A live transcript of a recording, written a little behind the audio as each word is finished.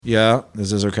Yeah,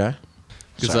 is this okay?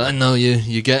 Because I know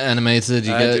you get animated,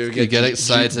 you get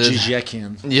excited.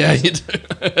 Gijekian. Yeah, you do.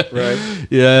 Right.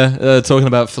 Yeah, talking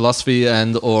about philosophy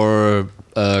and or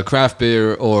craft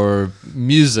beer or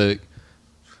music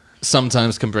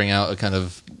sometimes can bring out a kind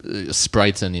of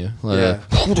sprite in you.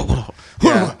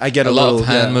 Yeah, I get a lot little of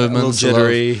hand movements, a little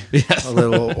jittery, Yes. a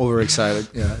little overexcited.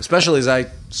 Yeah, especially as I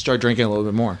start drinking a little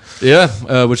bit more.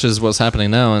 Yeah, which is what's happening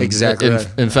now. And Exactly In, right.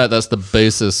 in fact, that's the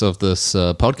basis of this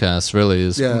podcast. Really,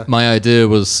 is Yeah. my idea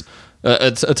was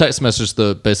a text message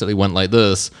that basically went like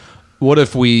this: what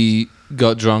if we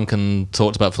got drunk and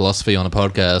talked about philosophy on a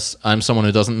podcast? I'm someone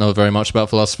who doesn't know very much about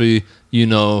philosophy. You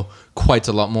know quite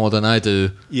a lot more than I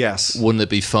do. Yes. Wouldn't it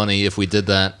be funny if we did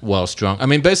that whilst drunk? I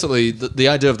mean, basically, the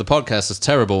idea of the podcast is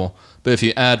terrible, but if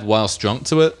you add whilst drunk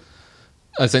to it,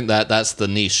 I think that's the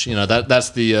niche. You know,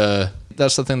 that's the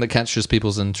thing that catches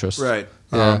people's interest. Right.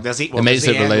 Yeah. It makes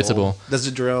it relatable. That's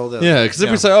the drill. Yeah, because if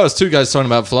we say, oh, it's two guys talking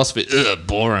about philosophy,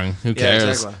 boring. Who cares?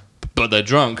 exactly. But they're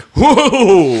drunk.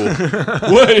 Whoa!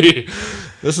 Wait!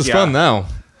 This is fun now.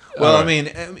 Well, All I mean,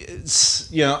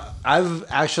 it's, I've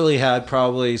actually had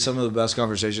probably some of the best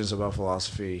conversations about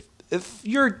philosophy. If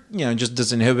you're, just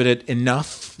disinhibited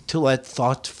enough to let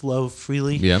thought flow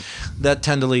freely,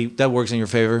 that works in your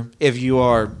favor. If you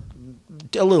are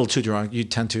a little too drunk, you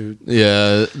tend to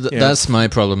that's my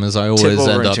problem. Is I always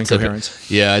end up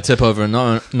incoherence. I tip over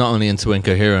not only into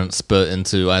incoherence, but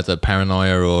into either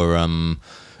paranoia or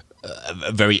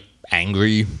a very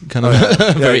angry kind of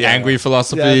angry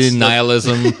philosophy.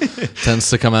 Nihilism tends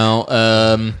to come out.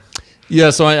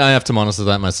 So I have to monitor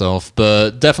that myself,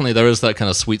 but definitely there is that kind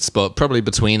of sweet spot, probably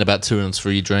between about 2 and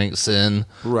 3 drinks in,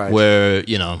 where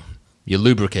you're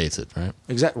lubricated, right?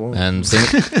 Exactly. And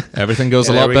everything goes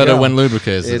a lot better when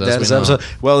lubricated.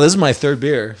 Well, this is my third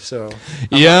beer, so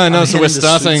I know. So we're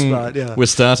starting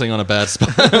starting on a bad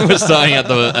spot. We're starting at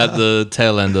the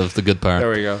tail end of the good part. There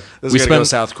we go. This is gonna go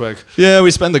south quick. Yeah,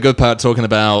 we spend the good part talking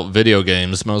about video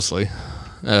games mostly,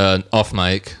 off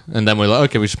mic, and then we're like,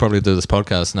 okay, we should probably do this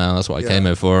podcast now. That's what I came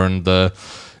here for. And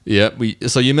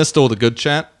so you missed all the good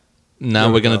chat.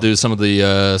 Now we're going to do some of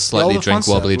the slightly drink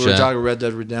wobbly chat. We're talking Red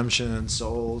Dead Redemption,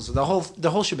 Souls, the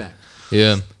whole shebang.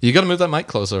 Yeah, you got to move that mic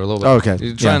closer a little bit. Oh, okay.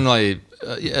 You try and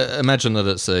imagine that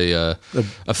it's a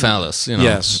phallus.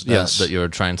 Yes. That you're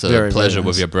trying to pleasure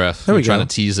with your breath. You're trying to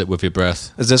tease it with your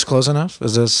breath. Is this close enough?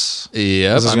 Is this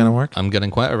going to work? I'm getting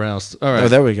quite aroused. All right. Oh,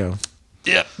 there we go.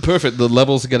 Yeah, perfect. The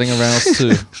levels are getting aroused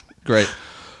too. Great.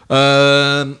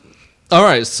 All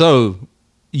right. So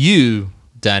you,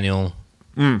 Daniel,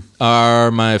 are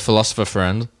my philosopher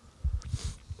friend.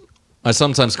 I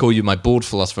sometimes call you my bald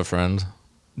philosopher friend,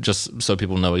 just so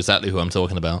people know exactly who I'm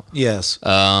talking about. Yes.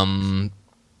 And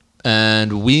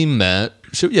we met.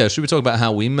 Should we talk about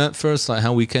how we met first, like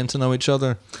how we came to know each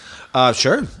other?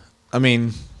 Sure. I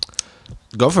mean,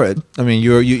 go for it. I mean,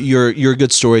 you're a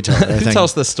good storyteller. I Who think.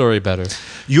 tells this story better?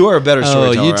 You are a better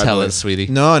storyteller. Oh, you tell it, sweetie.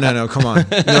 No, come on.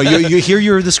 No,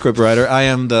 you're the script writer. I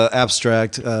am the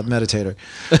abstract meditator.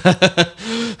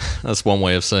 That's one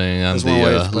way of saying I'm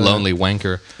the lonely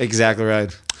wanker. Exactly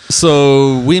right.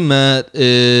 So we met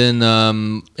in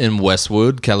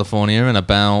Westwood, California, in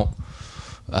about,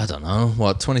 I don't know,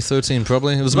 2013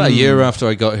 probably. It was about a year after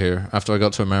I got here, after I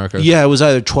got to America. Yeah, it was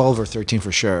either 12 or 13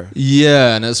 for sure.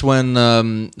 Yeah, and it's when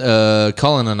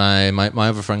Colin and I, my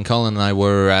other friend Colin and I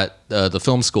were at the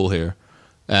film school here.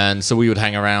 And so we would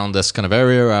hang around this kind of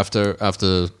area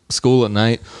after school at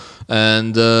night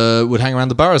and would hang around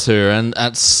the bars here. And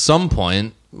at some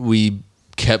point, we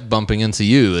kept bumping into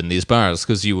you in these bars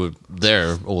because you were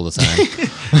there all the time.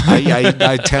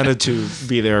 I tended to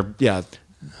be there,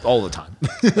 all the time.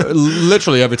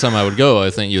 Literally every time I would go,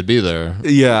 I think you'd be there.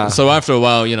 Yeah. So after a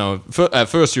while, at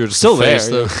first you were just still there.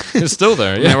 You're still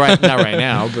there. Yeah. Not right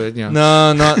now, but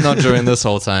No, not during this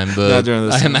whole time. But not during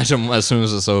this I time. imagine as soon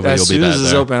as it's over, as you'll soon be back as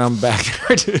it's there. open, I'm back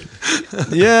there, dude.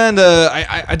 Yeah, and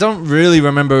I don't really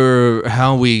remember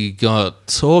how we got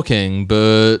talking,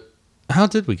 but how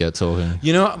did we get talking?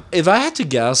 If I had to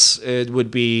guess, it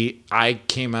would be I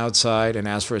came outside and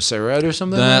asked for a cigarette or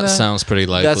something. That sounds pretty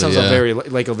likely. That sounds very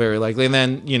likely. And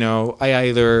then I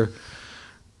either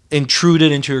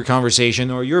intruded into your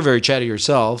conversation or you're very chatty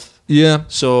yourself. Yeah.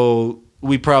 So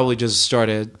we probably just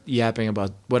started yapping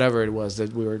about whatever it was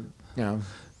that we were,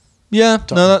 Yeah.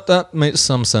 No, that makes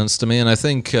some sense to me, and I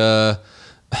think.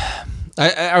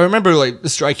 I remember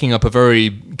striking up a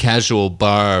very casual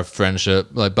bar friendship,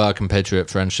 like bar compatriot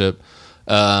friendship.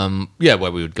 Where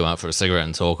we would go out for a cigarette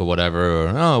and talk or whatever.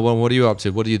 Or, what are you up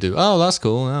to? What do you do? Oh, that's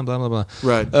cool. Blah, blah, blah.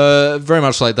 Right. Very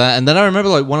much like that. And then I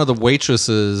remember one of the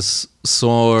waitresses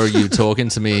saw you talking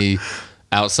to me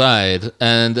outside,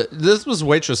 and this was a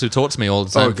waitress who talked to me all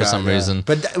the time for some reason.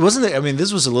 But wasn't it? I mean,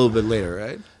 this was a little bit later,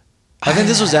 right? I think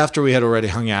this was after we had already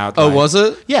hung out. Oh, was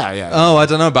it? Yeah. Oh, I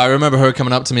don't know, but I remember her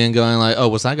coming up to me and going like, "Oh,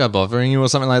 was that guy bothering you or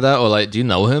something like that?" Or like, "Do you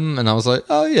know him?" And I was like,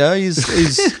 "Oh yeah, he's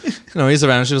he's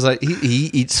around." She was like, "He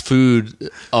eats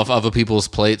food off other people's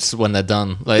plates when they're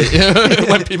done, like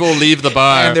when people leave the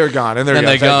bar and they're gone, and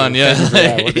they're gone." Yeah,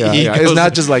 it's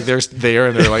not just like they're there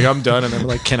and they're like, "I'm done," and I'm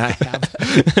like, "Can I have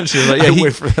that?" And she was like,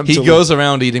 "Yeah, he goes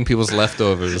around eating people's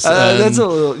leftovers." That's a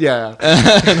little, yeah.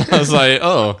 And I was like,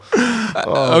 "Oh,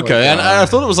 okay." And I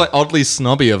thought it was like oddly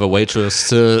snobby of a waitress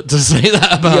to say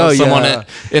that about someone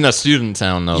in a student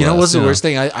town. No, you know what's the worst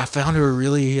thing? I found her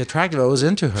really attractive. I was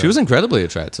into her. She was incredibly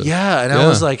attractive. Yeah, and I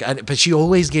was like, but she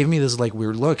always gave me this like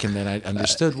weird look, and then I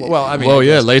understood. Well, I mean,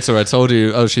 later I told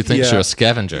you, oh, she thinks you're a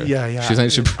scavenger. Yeah. She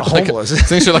thinks you're homeless.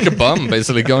 Thinks you're like a bum,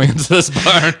 basically going into this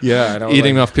bar. Yeah,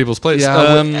 eating off people's plates.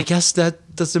 Yeah, I guess that's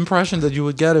the impression that you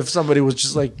would get if somebody was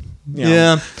just like.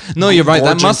 No, you're right.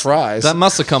 That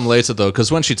must have come later though,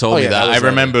 because when she told me that, I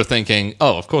remember thinking,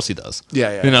 "Oh, of course he does."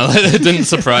 Yeah. You know, it didn't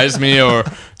surprise me or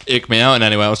ick me out in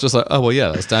any way. I was just like, "Oh well, yeah,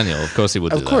 that's Daniel. Of course he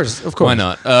would." Of course. Why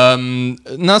not?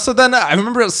 No. So then I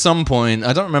remember at some point,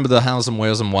 I don't remember the hows and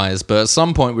wheres and whys, but at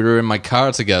some point we were in my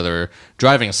car together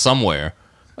driving somewhere.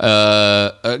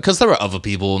 Because there were other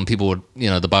people, and people would,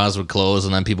 the bars would close,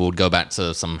 and then people would go back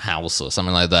to some house or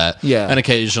something like that. Yeah. And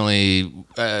occasionally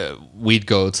we'd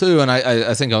go too, and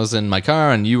I think I was in my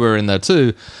car, and you were in there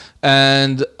too.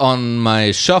 And on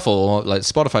my shuffle, like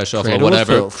Spotify shuffle Cradle or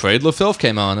whatever, of Filth. Cradle of Filth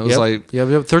came on. It was like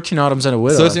 13 Autumns and a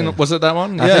Widow. 13, was it that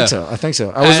one? I think so.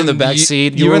 I was in the back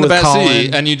seat. You were in the back Colin.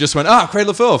 seat, and you just went,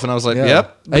 Cradle of Filth, and I was like,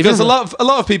 yep. Because a lot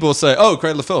of people say,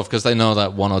 Cradle of Filth, because they know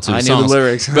that one or two songs. I knew the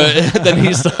lyrics. But then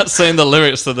he starts saying the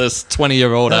lyrics to this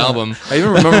 20-year-old album. I even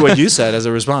remember what you said as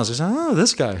a response. I said,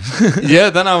 this guy.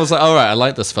 Yeah, then I was like, all right, I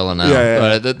like this fella now.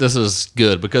 Yeah. This is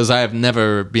good, because I have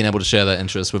never been able to share that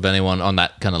interest with anyone on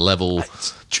that kind of level.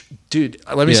 Dude,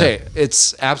 let me say,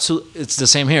 it's the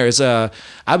same here. It's I've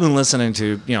been listening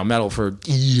to metal for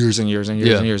years and years and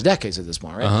years and years, decades at this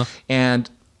point, right? Uh-huh. And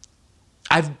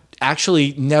I've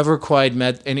actually never quite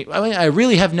met any. I mean, I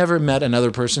really have never met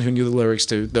another person who knew the lyrics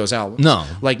to those albums. No,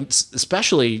 like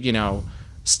especially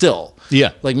still.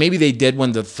 Yeah. Like maybe they did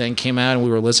when the thing came out and we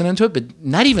were listening to it, but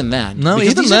not even then. No,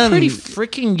 because even these then. are pretty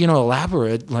freaking,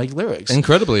 elaborate like lyrics.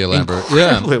 Incredibly elaborate.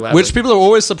 Elaborate. Which people are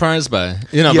always surprised by.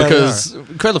 Because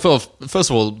Cradle of Filth, first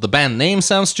of all, the band name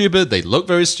sounds stupid. They look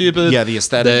very stupid. Yeah, the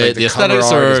aesthetic. The aesthetics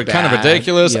are kind of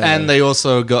ridiculous, and they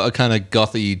also got a kind of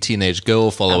gothy teenage girl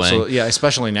following. Absolutely. Yeah,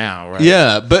 especially now, right?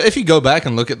 Yeah, but if you go back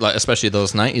and look at especially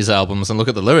those 90s albums and look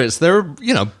at the lyrics, they're,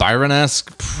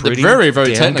 Byron-esque, very,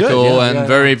 very technical and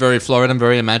very, very florid and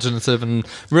very imaginative and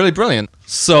really brilliant.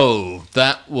 So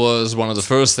that was one of the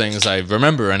first things I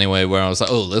remember anyway, where I was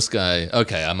like, oh, this guy,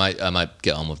 okay, I might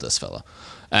get on with this fella.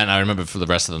 And I remember for the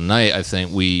rest of the night, I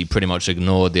think we pretty much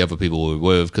ignored the other people we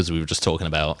were with because we were just talking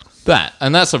about that.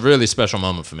 And that's a really special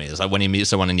moment for me. It's like when you meet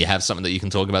someone and you have something that you can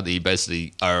talk about, that you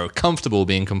basically are comfortable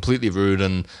being completely rude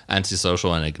and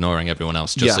antisocial and ignoring everyone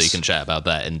else just so you can chat about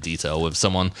that in detail with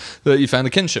someone that you found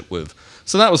a kinship with.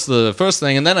 So that was the first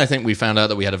thing. And then I think we found out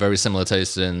that we had a very similar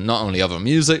taste in not only other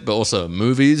music, but also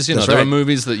movies. There were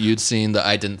movies that you'd seen that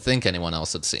I didn't think anyone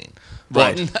else had seen.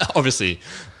 Right. Well, obviously,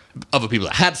 other people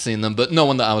that had seen them, but no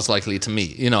one that I was likely to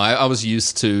meet. I was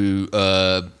used to,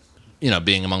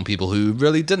 being among people who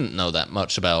really didn't know that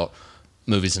much about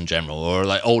movies in general, or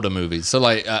like older movies. So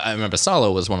like I remember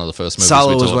Salo was one of the first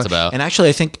movies we talked about. And actually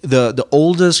I think the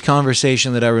oldest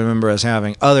conversation that I remember us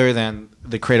having, other than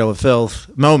the Cradle of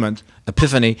Filth moment,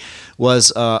 epiphany,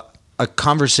 was a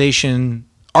conversation,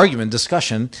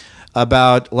 discussion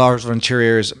about Lars von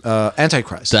Trier's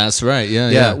Antichrist. That's right,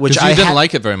 yeah. Which I didn't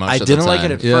like it very much. I didn't like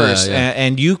it at first,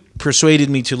 and you persuaded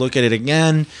me to look at it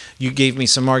again. You gave me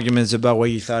some arguments about why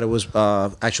you thought it was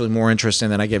actually more interesting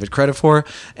than I gave it credit for,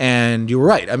 and you were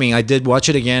right. I mean, I did watch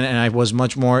it again, and I was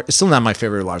much more. It's still not my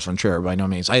favorite Lars von Trier by no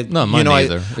means. Mine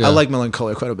neither. I like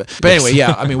Melancholia quite a bit, but anyway,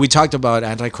 I mean, we talked about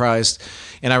Antichrist,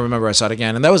 and I remember I saw it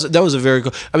again, and that was a very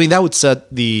cool. I mean, that would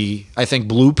set the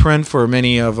blueprint for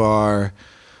many of our.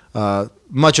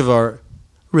 Much of our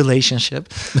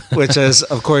relationship, which is,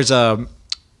 of course,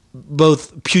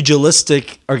 both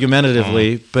pugilistic,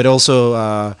 argumentatively, but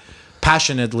also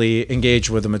passionately engaged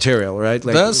with the material, right?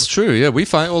 Like, that's true. Yeah, we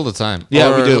fight all the time.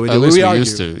 Yeah, we do. At least we argue.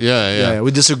 used to. Yeah.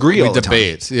 We disagree all the time. We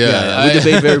debate. Yeah. We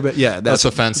debate very. Yeah, that's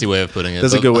a fancy way of putting it.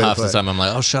 That's a good way. Half the time, I'm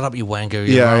like, "Oh, shut up, you wanker."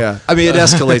 Yeah. I mean, it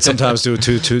escalates sometimes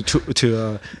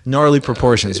to gnarly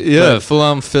proportions. Yeah,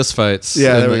 full-on fist fights.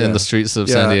 In the streets of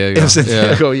San Diego. San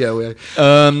Diego.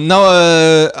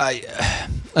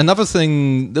 Another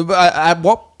thing, at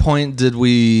what point did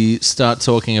we start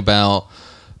talking about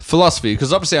philosophy?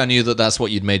 Because obviously I knew that that's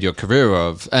what you'd made your career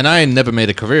of, and I never made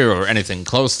a career or anything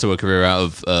close to a career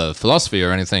out of philosophy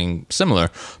or anything similar.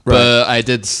 Right. But I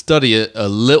did study it a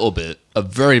little bit, a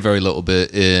very, very little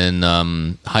bit in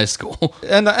high school,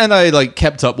 and I like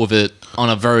kept up with it on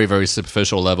a very, very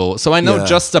superficial level. So I know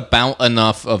just about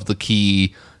enough of the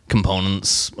key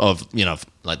components of, you know,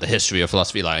 like the history of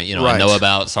philosophy. Like, you know, I know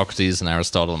about Socrates and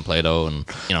Aristotle and Plato and,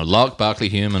 you know, Locke, Berkeley,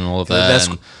 Hume and all of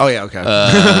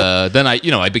that. Then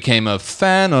I became a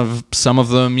fan of some of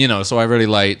them, you know, so I really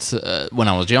liked, when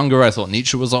I was younger, I thought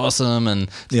Nietzsche was awesome.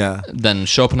 And then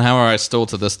Schopenhauer, I still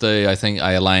to this day, I think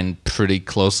I align pretty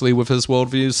closely with his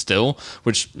worldview still,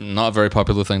 which not a very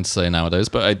popular thing to say nowadays,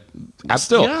 but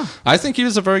I think he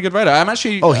was a very good writer. I'm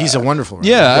actually... he's a wonderful writer.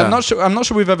 Yeah, I'm not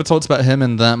sure we've ever talked about him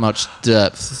in that much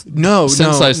depth.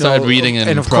 Since I started reading him,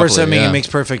 and of course, I mean, it makes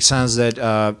perfect sense that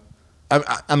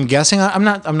I'm guessing. I'm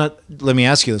not. Let me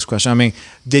ask you this question. I mean,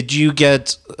 did you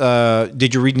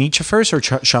read Nietzsche first or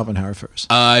Schopenhauer first?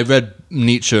 I read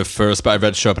Nietzsche first, but I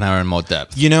read Schopenhauer in more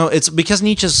depth. You know, it's because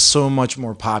Nietzsche is so much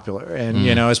more popular, and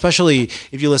you know, especially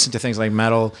if you listen to things like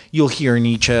metal, you'll hear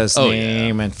Nietzsche's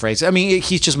name and phrases. I mean,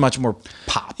 he's just much more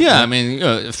pop. Yeah, right? I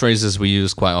mean, phrases we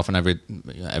use quite often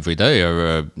every day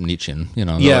are Nietzschean. You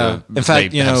know, in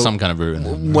fact, you know, have some kind of root in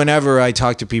them. Whenever I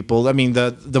talk to people, I mean,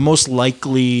 the most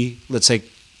likely, let's say,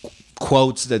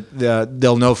 quotes that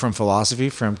they'll know from philosophy,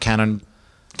 from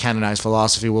canonized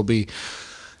philosophy, will be,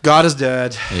 God is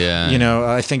dead. Yeah. You know,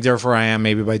 I think therefore I am,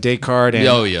 maybe by Descartes. And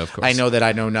of course. I know that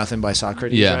I know nothing by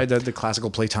Socrates. Yeah. Right? The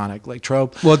classical Platonic like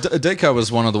trope. Well, Descartes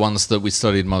was one of the ones that we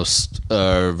studied most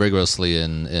rigorously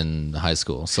in high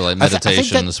school. So like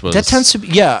Meditations that tends to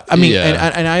be, I mean,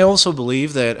 and I also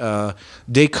believe that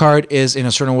Descartes is in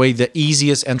a certain way the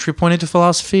easiest entry point into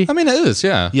philosophy. I mean, it is,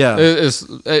 yeah.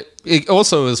 It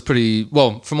also is pretty,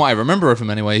 well, from what I remember of him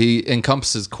anyway, he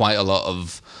encompasses quite a lot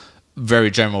of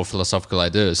very general philosophical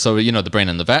ideas. So, you know, the brain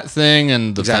in the vat thing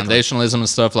and the foundationalism and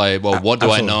stuff, like, well, what do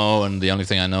I know? And the only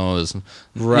thing I know is, you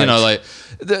know, like,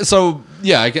 so,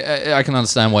 yeah, I can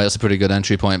understand why it's a pretty good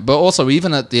entry point. But also,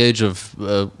 even at the age of,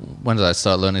 when did I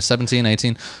start learning? 17,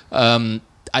 18? I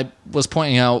was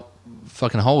pointing out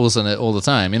fucking holes in it all the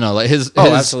time, you know, like his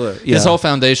whole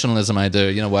foundationalism idea,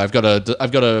 you know, where I've got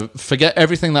to forget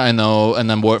everything that I know and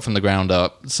then work from the ground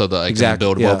up so that I can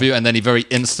build a worldview. And then he very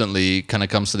instantly kind of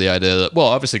comes to the idea that, well,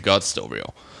 obviously God's still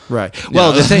real. Right.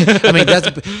 Well, the thing,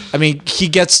 he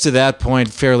gets to that point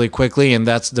fairly quickly, and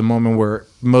that's the moment where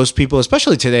most people,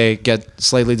 especially today, get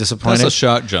slightly disappointed. That's a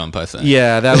shark jump, I think.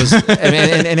 Yeah, that was,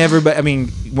 and everybody. I mean,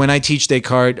 when I teach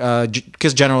Descartes,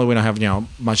 because generally we don't have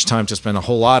much time to spend a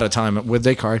whole lot of time with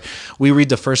Descartes, we read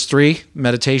the first 3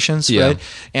 meditations, right?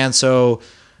 And so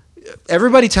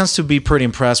everybody tends to be pretty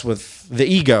impressed with the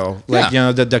ego, like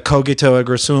the cogito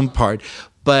ergo sum part.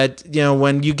 But, you know,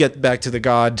 when you get back to the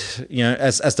God, you know,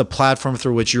 as the platform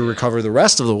through which you recover the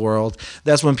rest of the world,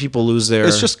 that's when people lose their...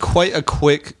 It's just quite a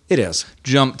quick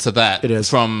jump to that. It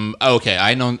is. From, okay,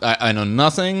 I know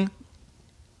nothing.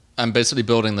 I'm basically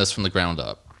building this from the ground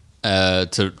up.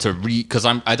 Because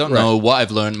I don't know what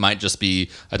I've learned might just be,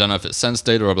 I don't know if it's sense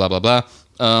data or blah, blah, blah.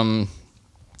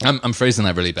 I'm phrasing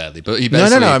that really badly, but he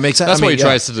basically, no, it makes sense. That's what he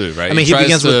tries to do, right? I mean, he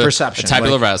begins with perception.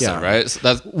 Tabula rasa, right?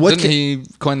 So didn't he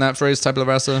coin that phrase, tabula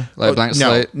rasa? Like blank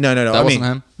slate? No. That wasn't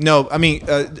him? No, I mean,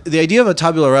 the idea of a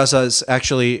tabula rasa is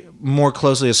actually more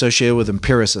closely associated with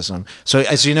empiricism. So,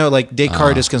 as you know, like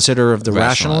Descartes is considered of the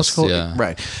rationalist school. Yeah.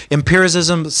 Right.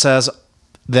 Empiricism says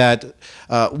that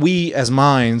we as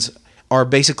minds are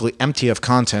basically empty of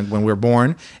content when we're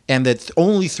born, and that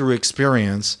only through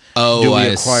experience do we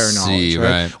acquire knowledge.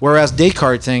 Right? Whereas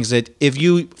Descartes thinks that if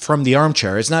you, from the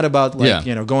armchair, it's not about going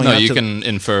No, you can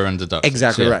infer and deduct.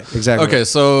 Exactly right. Exactly. Okay,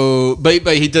 so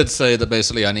but he did say that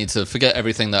basically I need to forget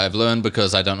everything that I've learned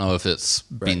because I don't know if it's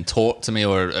been taught to me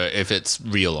or if it's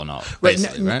real or not.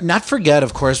 Right. Not forget,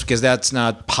 of course, because that's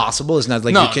not possible. It's not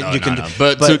like you can.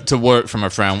 But to work from a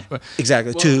frown.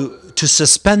 Exactly. To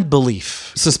suspend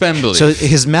belief. So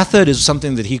his method is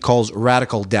something that he calls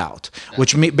radical doubt,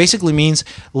 which basically means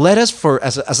let us,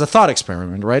 as a thought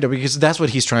experiment, right? Because that's what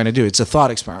he's trying to do. It's a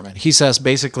thought experiment. He says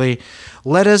basically,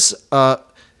 let us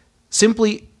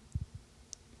simply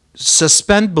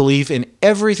suspend belief in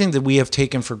everything that we have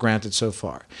taken for granted so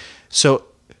far.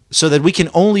 So that we can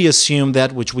only assume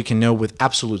that which we can know with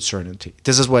absolute certainty.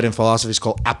 This is what in philosophy is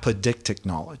called apodictic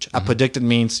knowledge. Mm-hmm. Apodictic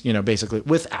means, basically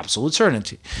with absolute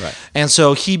certainty. Right. And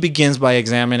so he begins by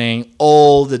examining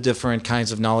all the different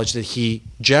kinds of knowledge that he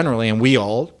generally, and we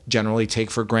all generally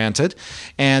take for granted,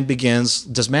 and begins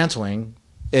dismantling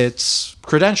its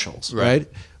credentials, right?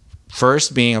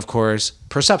 First being, of course,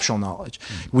 perceptual knowledge.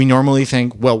 We normally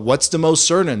think, well, what's the most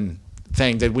certain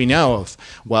thing that we know of?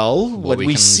 Well, what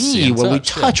we see, what we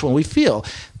touch, what we feel.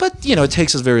 But, it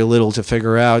takes us very little to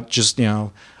figure out just,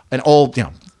 an old,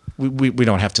 we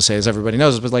don't have to say, as everybody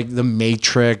knows, but like The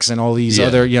Matrix and all these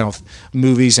other,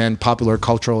 movies and popular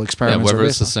cultural experiments. Yeah, whether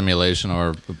it's a simulation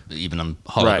or even a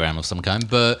hologram of some kind.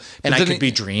 But I could be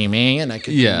dreaming, and I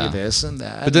could be this and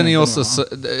that. But then he also,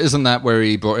 isn't that where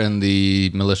he brought in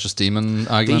the malicious demon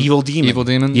argument? The evil demon. Evil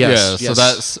demon? Yes. Yeah, so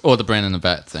that's, or the brain in the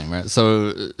vat thing, right?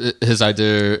 So his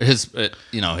idea, his... Well,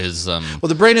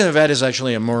 the brain in the vat is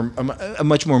actually a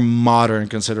much more modern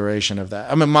consideration of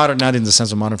that. I mean, modern, not in the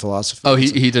sense of modern philosophy. Oh,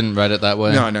 he didn't write it that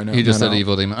way? No. He just said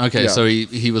evil demon. Okay, so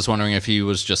he was wondering if he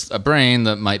was just a brain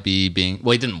that might be being...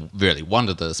 Well, he didn't really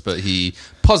wonder this, but he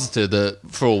posited that,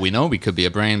 for all we know, we could be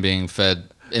a brain being fed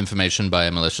information by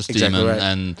a malicious demon,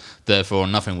 and therefore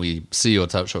nothing we see or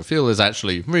touch or feel is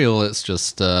actually real. It's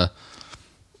just...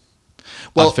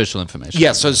 artificial information.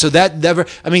 Yeah, so that never...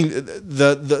 I mean,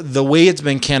 the way it's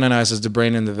been canonized as the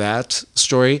brain in the vat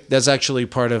story, that's actually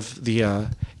part of the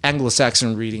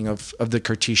Anglo-Saxon reading of the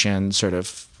Cartesian sort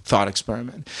of thought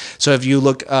experiment. So if you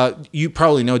look, you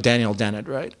probably know Daniel Dennett,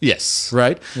 right? Yes.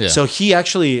 Right? Yeah. So he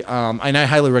actually, and I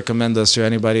highly recommend this to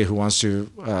anybody who wants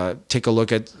to take a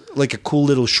look at like a cool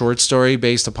little short story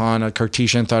based upon a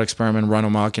Cartesian thought experiment run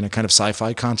amok in a kind of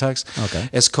sci-fi context. Okay.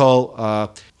 It's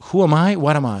called Who Am I?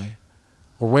 What Am I?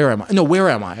 Or Where Am I? No, Where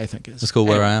Am I think is. It's called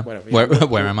Where I Am? Whatever. Yeah.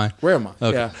 Where Am I? Where Am I?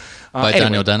 Okay. Yeah. By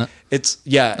Daniel Dennett? It's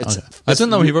okay. I didn't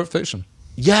know he wrote fiction.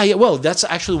 Yeah. Well, that's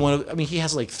actually one of... I mean, he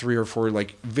has like 3 or 4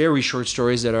 like very short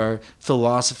stories that are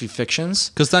philosophy fictions.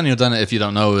 Because Daniel Dennett, if you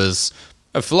don't know, is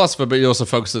a philosopher, but he also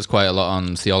focuses quite a lot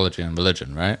on theology and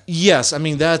religion, right? Yes. I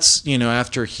mean, that's,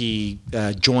 after he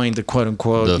joined the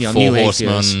quote-unquote the new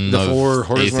horsemen the 4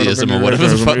 horsemen atheism or whatever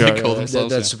the fuck they call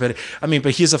themselves. That's stupid. I mean,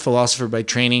 but he's a philosopher by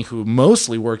training who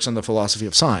mostly works on the philosophy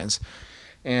of science.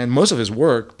 And most of his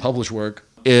work, published work,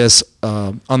 is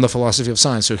on the philosophy of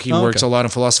science. So he works a lot on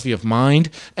philosophy of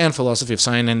mind and philosophy of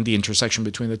science and the intersection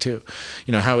between the two.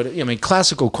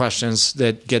 Classical questions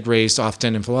that get raised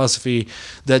often in philosophy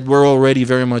that were already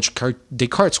very much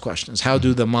Descartes' questions. How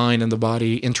do the mind and the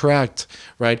body interact,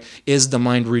 right? Is the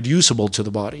mind reducible to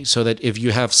the body? So that if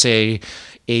you have, say,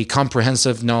 a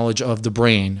comprehensive knowledge of the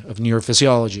brain, of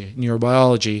neurophysiology,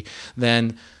 neurobiology,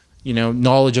 then,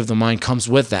 knowledge of the mind comes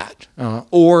with that.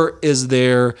 Or is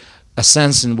there a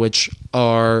sense in which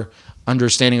our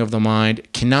understanding of the mind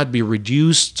cannot be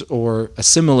reduced or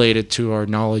assimilated to our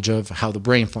knowledge of how the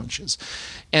brain functions?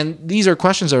 And these are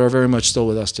questions that are very much still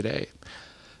with us today.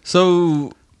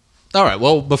 So, all right,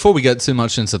 well, before we get too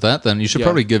much into that, then you should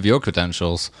probably give your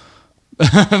credentials.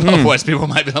 Otherwise, people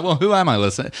might be like, well, who am I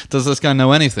listening? Does this guy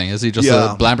know anything? Is he just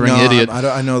a blabbering idiot?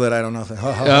 I know that I don't know nothing.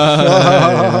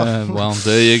 Well,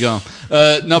 there you go.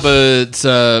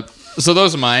 So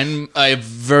those are mine. I have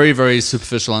very, very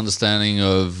superficial understanding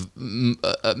of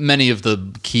many of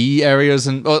the key areas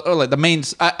and or like the main.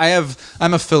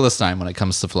 I'm a Philistine when it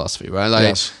comes to philosophy, right?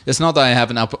 Like, it's not that I have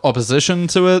an opposition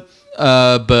to it,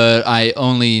 but I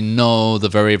only know the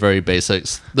very, very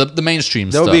basics, the mainstream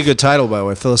stuff. That would be a good title, by the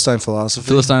way. Philistine philosophy.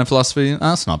 Philistine philosophy.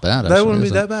 That's not bad. Actually, that wouldn't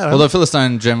be that bad. Although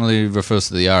Philistine generally refers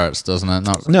to the arts, doesn't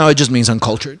it? No, it just means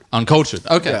uncultured. Uncultured.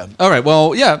 Okay. Yeah. All right.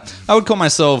 Well, yeah, I would call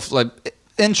myself like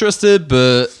interested,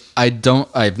 but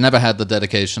I've never had the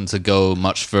dedication to go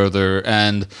much further.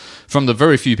 And from the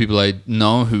very few people I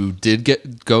know who did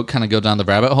go down the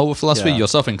rabbit hole with philosophy,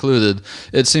 yourself included,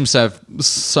 it seems to have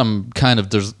some kind of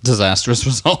disastrous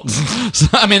results. So,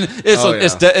 I mean,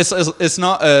 it's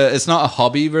not a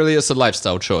hobby really; it's a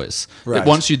lifestyle choice. Right.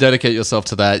 Once you dedicate yourself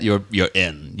to that, you're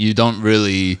in. You don't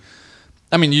really.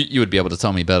 I mean, you would be able to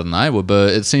tell me better than I would,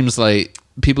 but it seems like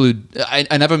people who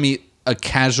I never meet a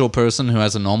casual person who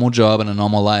has a normal job and a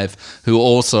normal life who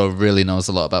also really knows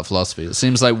a lot about philosophy. It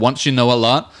seems like once you know a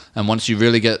lot and once you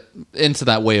really get into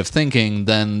that way of thinking,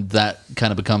 then that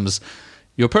kind of becomes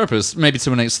your purpose. Maybe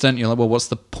to an extent you're like, well, what's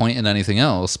the point in anything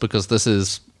else? Because this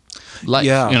is life,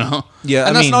 Yeah.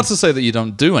 And that's not to say that you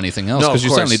don't do anything else, because you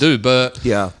certainly do, but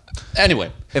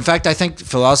anyway. In fact, I think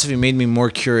philosophy made me more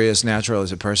curious naturally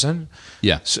as a person.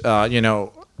 Yeah.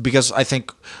 Because I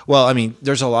think,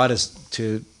 there's a lot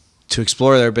to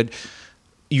explore there, but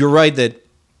you're right that,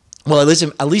 well,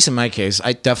 at least in my case,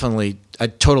 I totally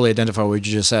identify what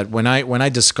you just said. When I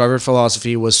discovered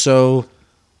philosophy, it was so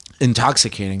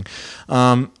intoxicating.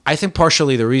 I think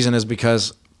partially the reason is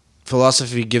because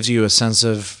philosophy gives you a sense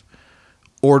of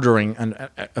ordering and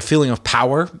a feeling of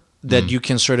power that you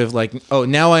can sort of like, oh,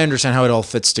 now I understand how it all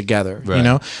fits together.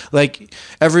 Right. Like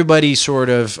everybody sort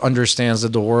of understands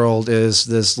that the world is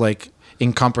this like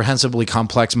incomprehensibly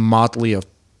complex motley of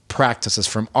practices,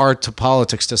 from art to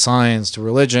politics to science to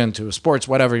religion to sports,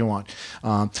 whatever you want.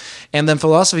 And then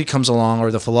philosophy comes along, or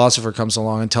the philosopher comes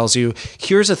along and tells you,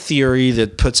 here's a theory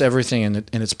that puts everything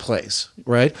in its place,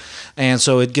 right? And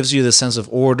so it gives you the sense of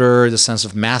order, the sense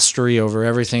of mastery over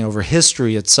everything, over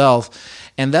history itself.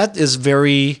 And that is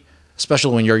very,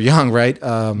 especially when you're young, right?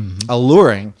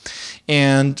 Alluring.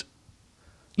 And,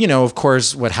 of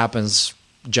course, what happens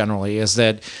generally is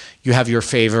that you have your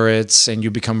favorites and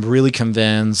you become really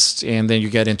convinced, and then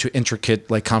you get into intricate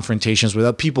confrontations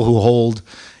with people who hold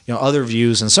other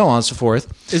views and so on and so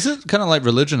forth. Is it kind of like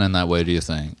religion in that way, do you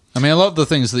think? I mean, a lot of the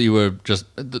things that you were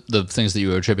the things that you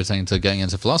were attributing to getting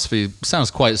into philosophy sounds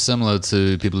quite similar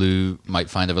to people who might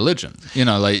find a religion.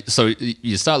 So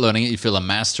you start learning it, you feel a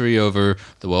mastery over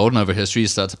the world and over history, you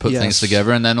start to put things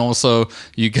together, and then also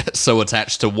you get so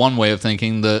attached to one way of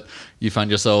thinking that you find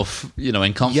yourself,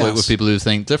 in conflict with people who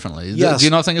think differently. Yes. Do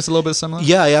you not think it's a little bit similar?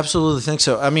 Yeah, I absolutely think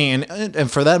so. I mean, and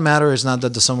for that matter, it's not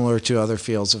that dissimilar to other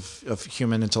fields of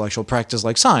human intellectual practice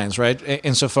like science, right?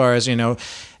 Insofar as,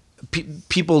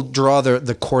 people draw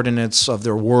the coordinates of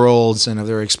their worlds and of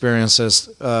their experiences,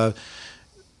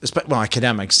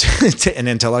 academics and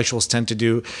intellectuals tend to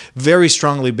do very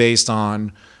strongly based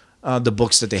on the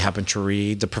books that they happen to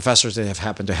read, the professors they have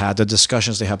happened to have, the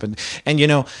discussions they happen. And,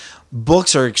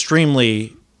 books are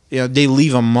extremely, they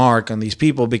leave a mark on these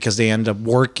people because they end up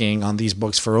working on these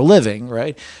books for a living,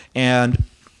 right? And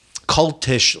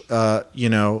cultish,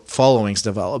 followings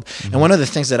develop. Mm-hmm. And one of the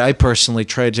things that I personally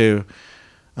try to,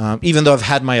 even though I've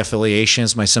had my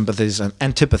affiliations, my sympathies and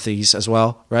antipathies as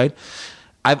well, right?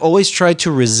 I've always tried to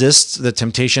resist the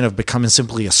temptation of becoming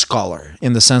simply a scholar,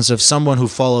 in the sense of someone who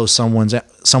follows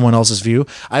someone else's view.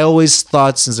 I always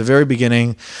thought since the very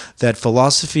beginning that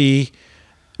philosophy,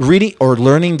 reading or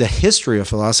learning the history of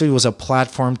philosophy, was a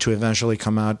platform to eventually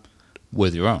come out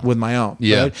with your own. With my own.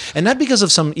 Yeah. Right? And not because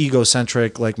of some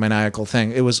egocentric, maniacal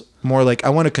thing. It was more like I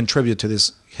want to contribute to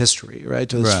this history, right?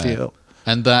 To this field.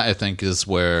 And that, I think, is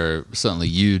where certainly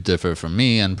you differ from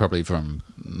me and probably from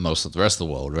most of the rest of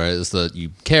the world, right? Is that you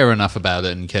care enough about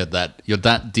it and you're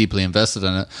that deeply invested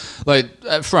in it.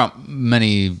 From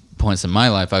many points in my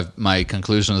life, my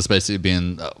conclusion has basically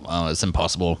been, it's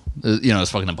impossible. It's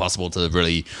fucking impossible to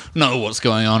really know what's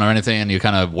going on or anything, and you're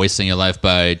kind of wasting your life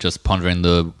by just pondering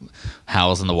the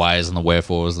hows and the whys and the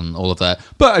wherefores and all of that.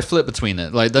 But I flip between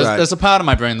it. There's a part of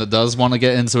my brain that does want to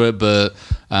get into it, but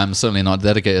I'm certainly not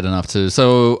dedicated enough to.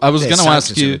 So I was going to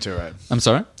ask you. Too, right? I'm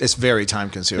sorry? It's very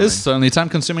time consuming. It's certainly time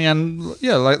consuming, and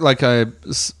yeah, like I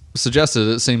suggested,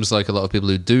 it seems like a lot of people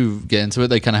who do get into it,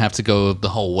 they kind of have to go the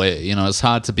whole way. It's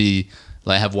hard to be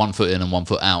have one foot in and one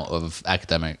foot out of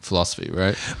academic philosophy,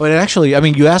 right? But actually, I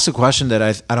mean, you asked a question that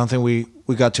I don't think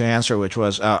we got to answer, which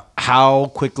was how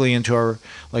quickly into our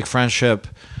friendship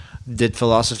did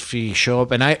philosophy show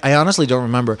up? And I honestly don't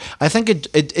remember. I think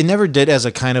it never did as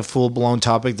a kind of full blown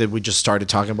topic that we just started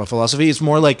talking about philosophy. It's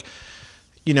more like,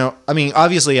 I mean,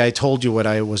 obviously I told you what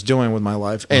I was doing with my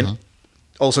life, and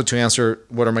also to answer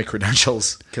what are my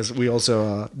credentials, because we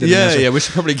also didn't answer. We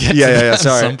should probably get to that at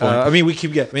some point. I mean, we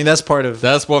keep getting. I mean, that's part of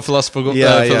what philosophical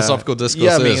discourse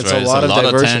is. I mean, it's right? a lot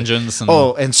of tangents.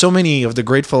 And so many of the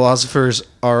great philosophers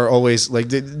are always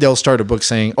they'll start a book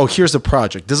saying, "Oh, here's the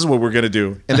project. This is what we're gonna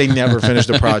do," and they never finish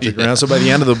the project. Right? So by the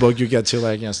end of the book, you get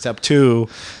to step 2,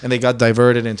 and they got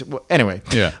diverted into anyway.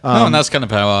 Yeah, and that's kind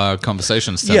of how our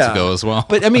conversations tend to go as well.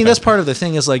 But I mean, that's part of the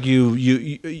thing is you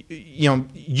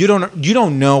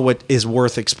don't know what is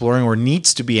worth exploring or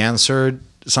needs to be answered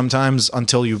sometimes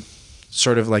until you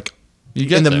sort of you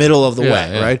get in the middle of the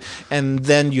way, right? And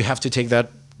then you have to take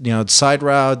that side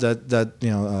route,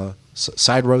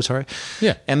 side road, sorry.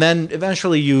 Yeah. And then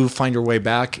eventually you find your way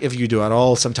back, if you do at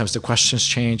all. Sometimes the questions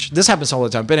change. This happens all the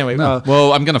time. But anyway.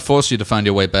 Well, I'm going to force you to find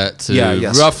your way back to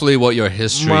roughly what your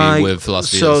history with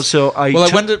philosophy is.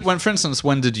 For instance,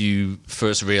 when did you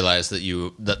first realize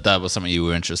that was something you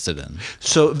were interested in?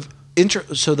 So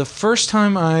the first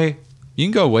time You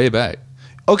can go way back.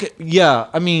 Okay, yeah.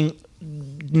 I mean,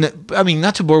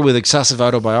 not to bore with excessive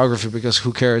autobiography, because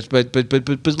who cares? But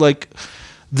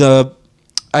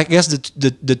I guess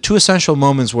the two essential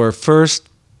moments were, first,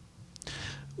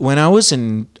 when I was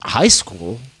in high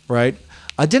school, right?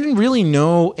 I didn't really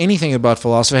know anything about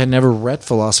philosophy. I had never read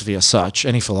philosophy as such,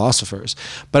 any philosophers.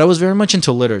 But I was very much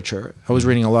into literature. I was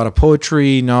reading a lot of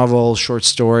poetry, novels, short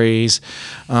stories,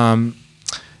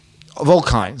 of all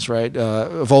kinds, right?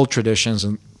 Of all traditions,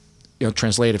 and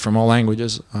translated from all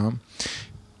languages.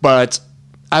 But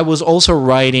I was also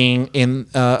writing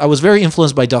I was very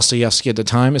influenced by Dostoevsky at the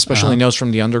time, especially Notes from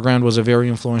the Underground was a very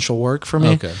influential work for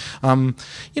me. Okay.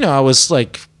 I was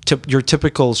your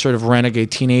typical sort of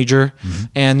renegade teenager.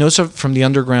 And Notes from the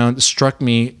Underground struck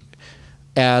me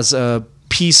as a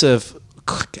piece of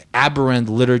aberrant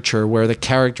literature where the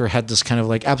character had this kind of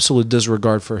like absolute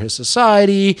disregard for his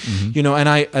society, and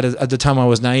I at the time I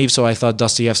was naive, so I thought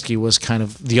Dostoevsky was kind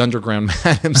of the underground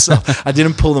man himself. I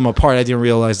didn't pull them apart. I didn't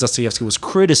realize Dostoevsky was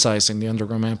criticizing the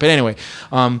underground man. But anyway,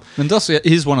 and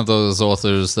he's one of those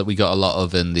authors that we got a lot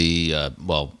of in the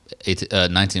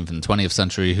 19th and 20th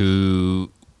century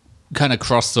who kind of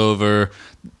crossed over,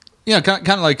 kind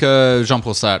of like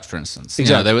Jean-Paul Sartre, for instance.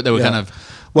 Exactly. They were kind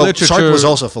of. Well, Sartre was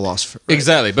also a philosopher. Right?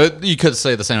 Exactly, but you could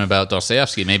say the same about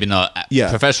Dostoevsky. Maybe not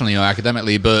professionally or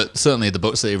academically, but certainly the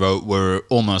books that he wrote were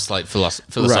almost like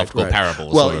philosophical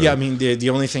parables. Well, I mean, the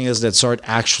only thing is that Sartre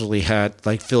actually had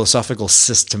like philosophical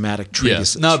systematic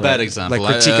treatises. Not a bad example.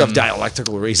 Like Critique of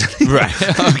Dialectical Reasoning. Right.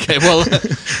 Okay. Well,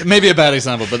 maybe a bad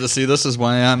example, but see, this is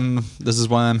why I'm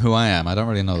who I am. I don't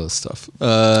really know this stuff.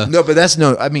 No, but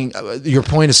I mean, your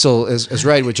point is still is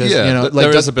right, which is like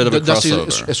there is a bit of a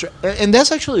crossover, and that's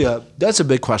actually that's a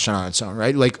big question on its own,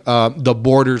 right? Like the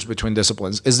borders between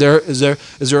disciplines. Is there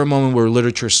a moment where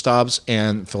literature stops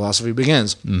and philosophy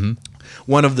begins?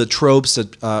 One of the tropes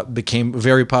that became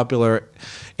very popular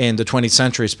in the 20th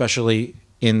century, especially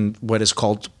in what is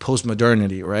called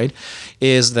postmodernity, right,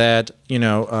 is that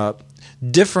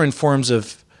different forms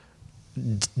of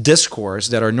discourse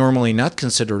that are normally not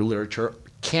considered literature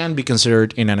can be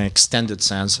considered in an extended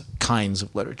sense kinds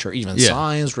of literature, even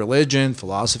science, religion,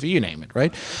 philosophy, you name it,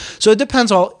 right? So it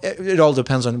all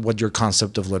depends on what your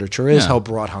concept of literature is, how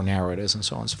broad, how narrow it is, and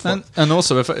so on and so forth. And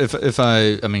also, if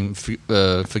I mean,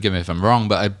 forgive me if I'm wrong,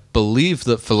 but I believe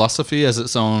that philosophy as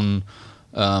its own,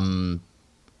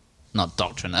 not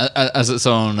doctrine, as its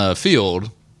own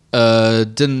field,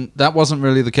 that wasn't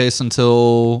really the case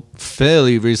until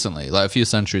fairly recently, like a few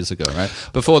centuries ago, right?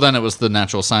 Before then, it was the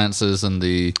natural sciences and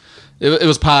it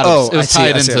was part of. It was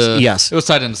tied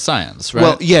into science, right?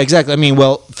 Well, yeah, exactly. I mean,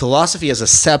 philosophy as a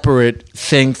separate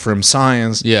thing from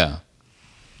science, is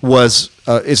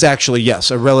actually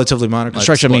a relatively modern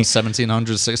construction. Like,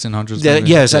 1700s, 1600s.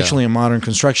 It's actually a modern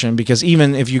construction because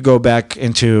even if you go back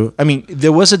into,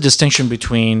 there was a distinction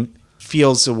between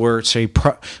fields that were, say,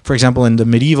 for example, in the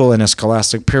medieval and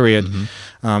scholastic period,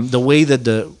 the way that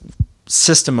the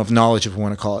system of knowledge, if we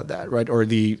want to call it that, right, or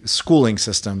the schooling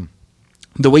system,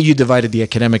 the way you divided the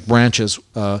academic branches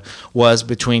was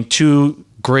between two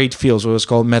great fields, what was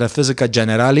called Metaphysica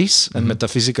Generalis and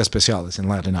Metaphysica Specialis in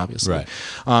Latin, obviously.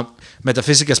 Right.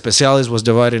 Metaphysica Specialis was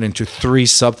divided into three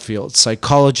subfields: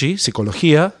 psychology,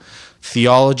 psicologia,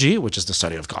 theology, which is the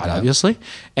study of God, obviously,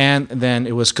 and then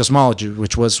it was cosmology,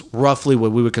 which was roughly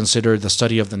what we would consider the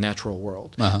study of the natural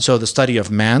world. So the study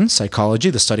of man, psychology,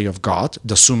 the study of God,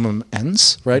 the summum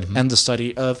ens, right, and the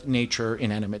study of nature,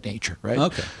 inanimate nature,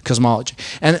 right, cosmology.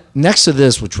 And next to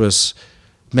this, which was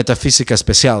Metaphysica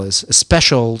Specialis,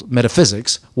 special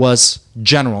metaphysics, was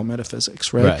general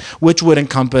metaphysics, right? Which would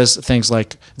encompass things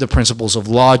like the principles of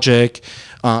logic,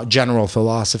 general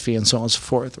philosophy, and so on and so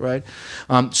forth, right?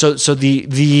 So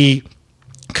the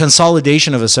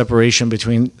consolidation of a separation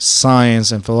between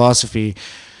science and philosophy,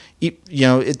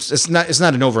 it's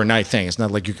not an overnight thing. It's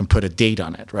not like you can put a date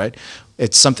on it, right?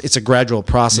 It's a gradual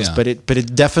process, but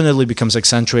it definitely becomes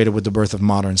accentuated with the birth of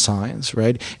modern science,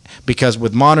 right? Because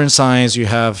with modern science, you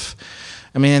have,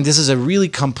 and this is a really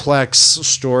complex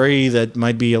story that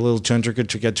might be a little too intricate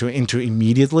to get into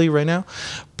immediately right now,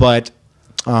 but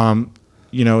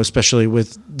especially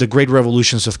with the great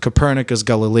revolutions of Copernicus,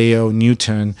 Galileo,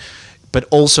 Newton, but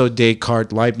also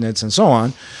Descartes, Leibniz, and so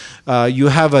on. You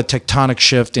have a tectonic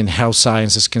shift in how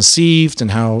science is conceived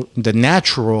and how the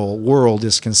natural world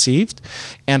is conceived.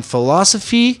 And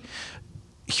philosophy,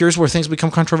 here's where things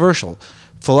become controversial.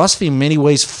 Philosophy in many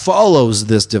ways follows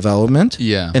this development,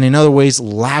 and in other ways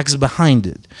lags behind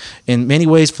it. In many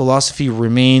ways, philosophy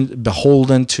remained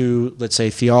beholden to, let's say,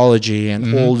 theology and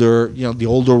the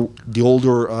older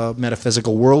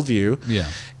metaphysical worldview.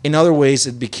 In other ways,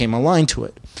 it became aligned to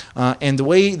it. And the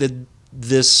way that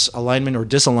this alignment or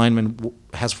disalignment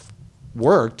has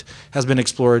worked has been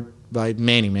explored by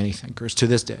many, many thinkers to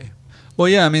this day. Well,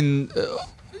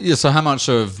 so how much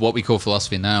of what we call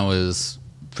philosophy now is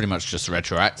pretty much just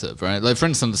retroactive, right? Like, for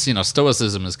instance,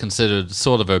 Stoicism is considered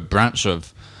sort of a branch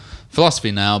of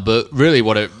philosophy now, but really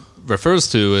what it refers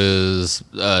to is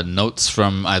notes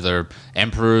from either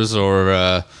emperors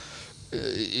or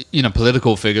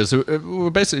political figures who were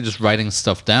basically just writing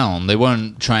stuff down. They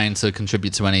weren't trying to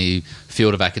contribute to any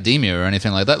field of academia or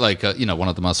anything like that. Like, one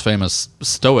of the most famous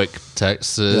Stoic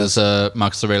texts is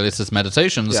Marcus Aurelius'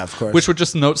 Meditations, which were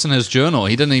just notes in his journal.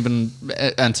 He didn't even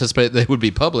anticipate they would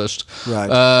be published. Right.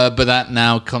 But that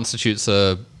now constitutes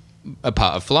a a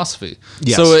part of philosophy.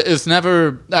 Yes. So it's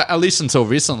never, at least until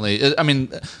recently, I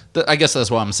mean, I guess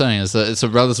that's what I'm saying, is that it's a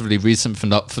relatively recent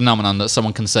phenomenon that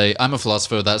someone can say, I'm a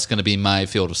philosopher, that's going to be my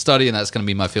field of study, and that's going to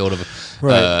be my field of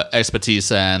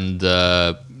expertise, and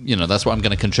that's what I'm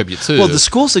going to contribute to. Well, the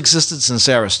schools existed since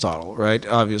Aristotle, right?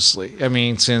 Obviously. I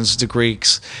mean, since the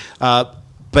Greeks.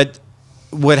 But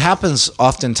what happens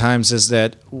oftentimes is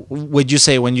that, when you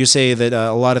say that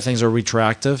a lot of things are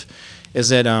retroactive, is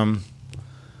that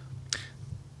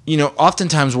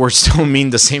oftentimes words still mean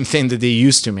the same thing that they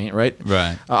used to mean, right?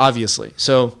 Right. Obviously.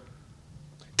 So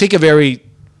take a very,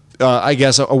 I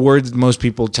guess, a word that most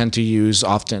people tend to use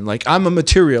often, like I'm a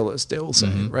materialist, they will say,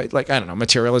 right? Like, I don't know,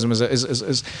 materialism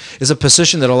is a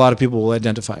position that a lot of people will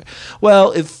identify.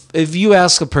 Well, if you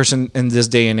ask a person in this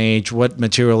day and age what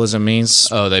materialism means.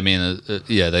 Oh, they mean,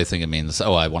 they think it means,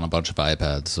 I want a bunch of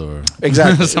iPads or...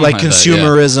 Exactly, like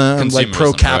consumerism, like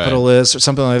pro-capitalist, right, or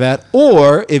something like that.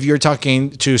 Or if you're talking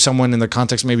to someone in the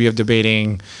context maybe of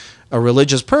debating a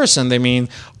religious person, they mean,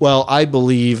 well, I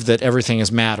believe that everything is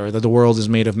matter, that the world is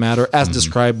made of matter as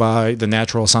described by the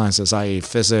natural sciences, i.e.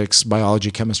 physics,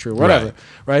 biology, chemistry, or whatever,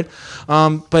 right?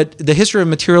 But the history of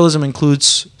materialism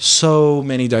includes so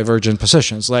many divergent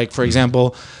positions. Like, for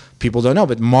example, people don't know,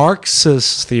 but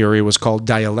Marx's theory was called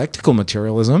dialectical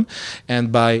materialism,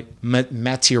 and by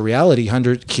materiality,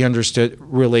 he understood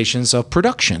relations of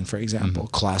production, for example.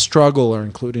 Class struggle are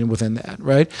included within that,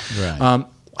 right?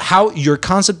 How your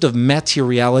concept of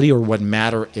materiality, or what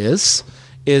matter is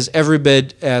every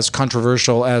bit as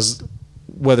controversial as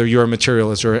whether you're a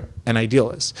materialist or an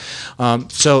idealist.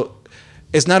 So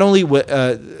it's not only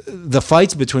the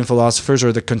fights between philosophers,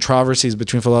 or the controversies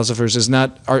between philosophers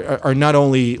are not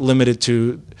only limited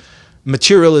to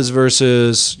materialists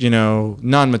versus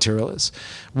non-materialists.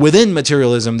 Within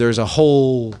materialism, there's a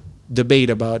whole debate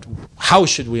about how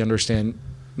should we understand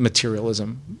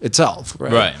materialism itself,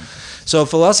 right? So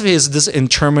philosophy is this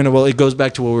interminable, it goes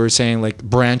back to what we were saying, like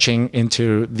branching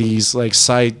into these like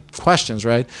side questions,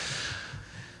 right?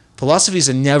 Philosophy is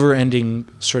a never-ending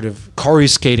sort of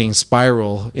coruscating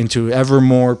spiral into ever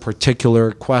more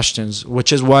particular questions,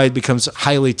 which is why it becomes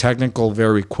highly technical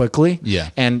very quickly,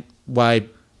 and why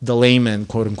the layman,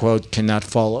 quote unquote, cannot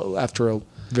follow after a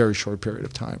very short period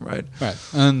of time, right?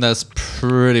 And that's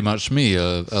pretty much me,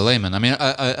 a layman. I mean,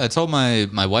 I told my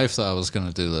wife that I was going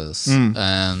to do this,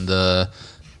 and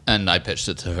I pitched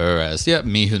it to her as,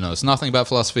 me who knows nothing about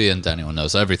philosophy, and Daniel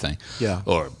knows everything.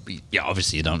 Or,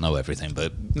 obviously you don't know everything,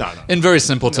 but in very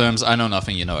simple terms, I know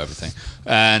nothing, you know everything.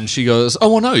 And she goes,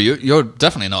 oh, well, no, you're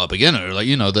definitely not a beginner. Like,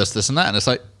 you know this, and that. And it's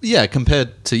like,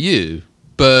 compared to you,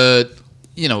 but...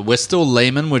 we're still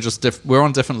laymen. We're just we're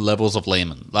on different levels of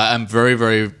layman. Like, I'm very,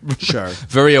 very,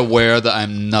 very aware that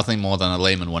I'm nothing more than a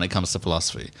layman when it comes to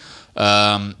philosophy,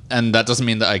 and that doesn't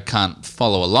mean that I can't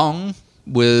follow along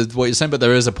with what you're saying. But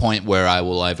there is a point where I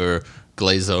will either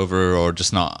glaze over or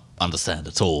just not understand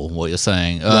at all what you're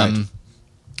saying.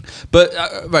 But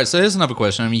so here's another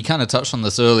question. I mean, you kind of touched on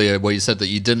this earlier, where you said that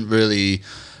you didn't really.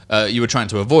 You were trying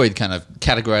to avoid kind of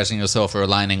categorizing yourself or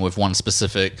aligning with one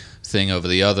specific thing over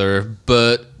the other.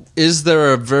 But is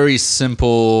there a very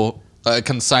simple,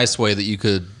 concise way that you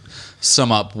could sum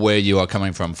up where you are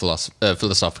coming from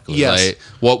philosophically? Yes. Like,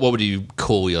 what would you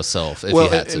call yourself if you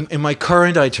had to? In my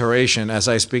current iteration, as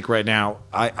I speak right now,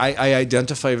 I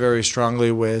identify very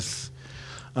strongly with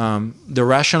the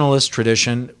rationalist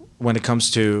tradition when it comes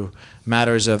to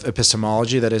matters of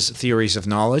epistemology, that is, theories of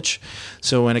knowledge.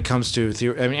 So when it comes to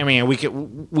theory, I mean, we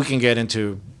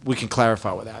can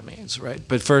clarify what that means, right?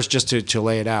 But first, just to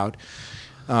lay it out.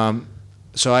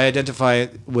 So I identify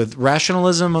with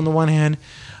rationalism on the one hand.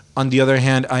 On the other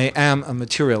hand, I am a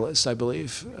materialist, I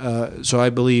believe. So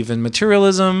I believe in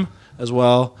materialism as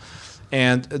well.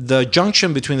 And the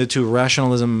junction between the two,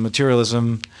 rationalism and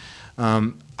materialism,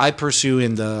 I pursue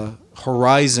in the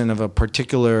horizon of a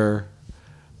particular,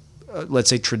 let's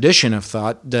say, tradition of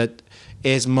thought that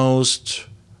is most,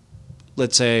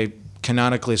 let's say,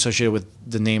 canonically associated with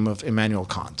the name of Immanuel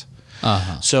Kant.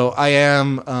 So I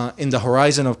am in the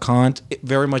horizon of Kant,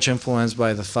 very much influenced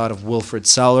by the thought of Wilfrid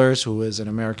Sellars, who is was an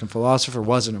American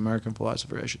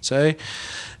philosopher, I should say,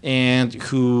 and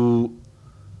who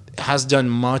has done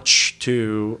much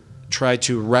to try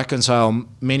to reconcile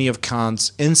many of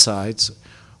Kant's insights,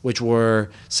 which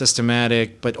were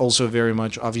systematic, but also very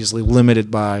much obviously limited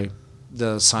by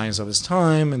the science of his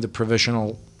time and the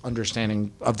provisional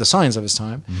understanding of the science of his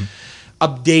time,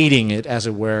 updating it, as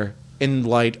it were, in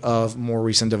light of more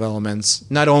recent developments,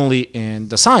 not only in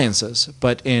the sciences,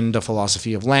 but in the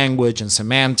philosophy of language and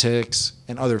semantics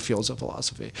and other fields of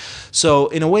philosophy. So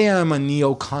in a way, I'm a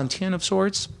neo-Kantian of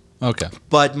sorts. Okay.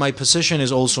 But my position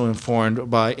is also informed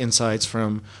by insights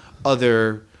from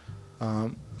other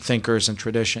thinkers and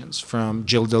traditions, from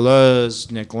Gilles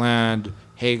Deleuze, Nick Land,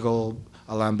 Hegel,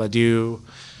 Alain Badiou,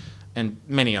 and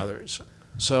many others.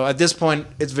 So at this point,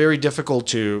 it's very difficult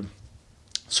to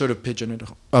sort of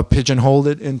pigeonhole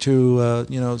it into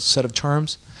a set of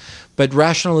terms. But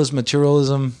rationalist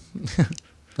materialism.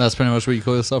 That's pretty much what you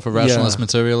call yourself, a rationalist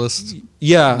materialist.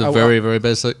 Yeah, very, very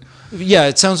basic. Yeah,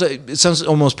 it sounds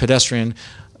almost pedestrian.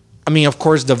 I mean, of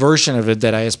course, the version of it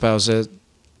that I espouse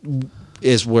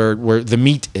is where the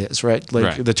meat is, right?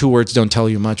 Like the two words don't tell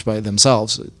you much by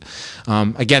themselves.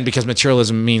 Again, because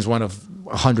materialism means one of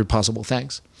 100 possible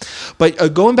things.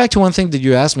 But going back to one thing that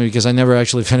you asked me, because I never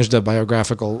actually finished the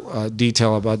biographical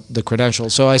detail about the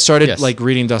credentials. So I started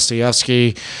reading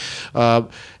Dostoevsky.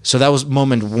 So that was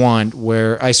moment one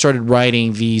where I started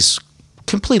writing these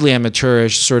completely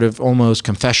amateurish, sort of almost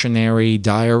confessionary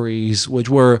diaries, which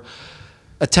were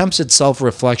attempts at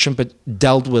self-reflection, but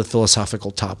dealt with philosophical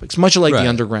topics, much like The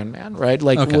Underground Man, right?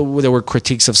 Like there were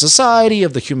critiques of society,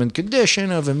 of the human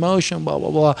condition, of emotion, blah, blah,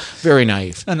 blah. Very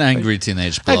naive. An angry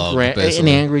teenage blog, An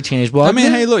angry teenage blog. I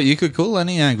mean, hey, look, you could call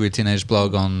any angry teenage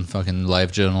blog on fucking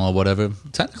LiveJournal or whatever.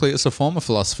 Technically, it's a form of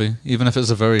philosophy, even if it's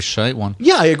a very shite one.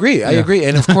 Yeah, I agree. I agree.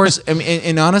 And of course, I mean,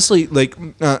 and honestly, like,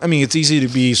 it's easy to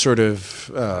be sort of,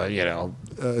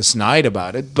 snide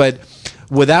about it, but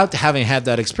without having had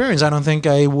that experience, I don't think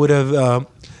I would have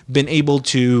been able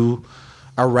to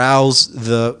arouse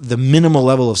the minimal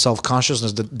level of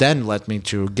self-consciousness that then led me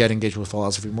to get engaged with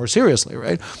philosophy more seriously,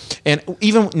 right? And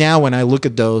even now when I look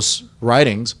at those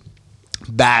writings,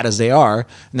 bad as they are,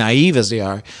 naive as they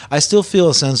are, I still feel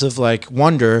a sense of like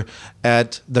wonder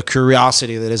at the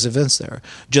curiosity that is evinced there.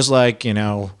 Just like,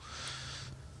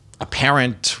 a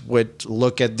parent would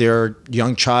look at their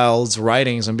young child's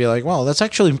writings and be like, well, that's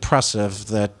actually impressive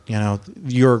that,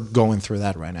 you're going through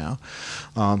that right now.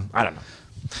 I don't know.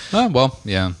 Oh, well,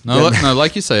 yeah. No,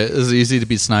 like you say, it's easy to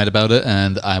be snide about it,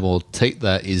 and I will take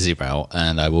that easy route,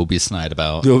 and I will be snide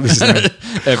about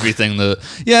everything that...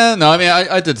 Yeah, no, I mean,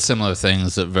 I did similar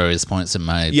things at various points in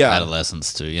my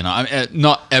adolescence, too. I mean,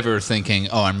 not ever thinking,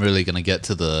 I'm really going to get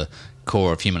to the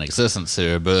core of human existence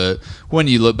here, but when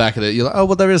you look back at it, you're like, oh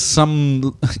well, there is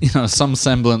some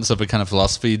semblance of a kind of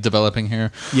philosophy developing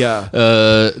here.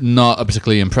 Not a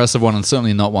particularly impressive one, and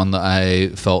certainly not one that I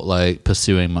felt like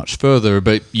pursuing much further,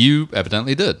 but you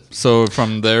evidently did. So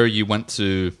from there you went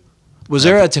to... Was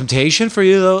there a temptation for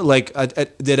you though? Like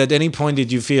at any point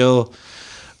did you feel,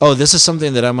 oh, this is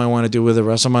something that I might want to do with the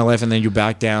rest of my life, and then you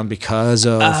back down because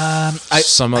of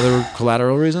some other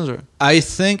collateral reasons? Or? I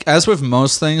think, as with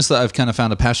most things that I've kind of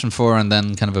found a passion for and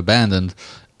then kind of abandoned,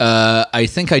 I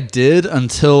think I did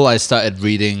until I started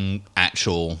reading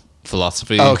actual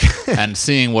philosophy and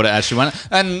seeing what it actually went.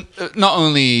 And not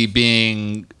only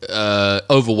being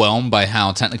overwhelmed by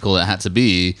how technical it had to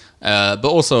be, but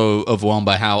also overwhelmed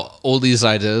by how all these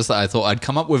ideas that I thought I'd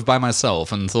come up with by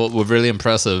myself and thought were really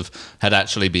impressive had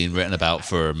actually been written about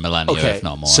for millennia, if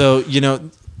not more. So,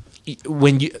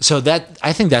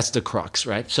 I think that's the crux,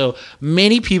 right? So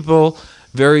many people,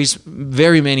 very,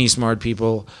 very many smart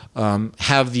people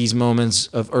have these moments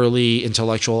of early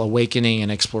intellectual awakening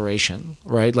and exploration,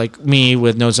 right? Like me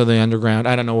with Notes of the Underground.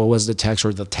 I don't know what was the text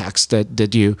or the text that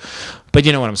did you, but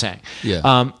you know what I'm saying.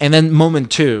 Yeah. And then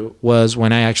moment two was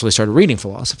when I actually started reading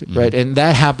philosophy, right? And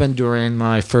that happened during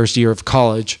my first year of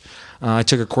college. I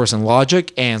took a course in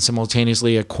logic and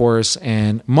simultaneously a course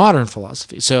in modern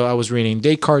philosophy. So I was reading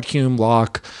Descartes, Hume,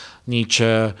 Locke,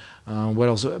 Nietzsche, what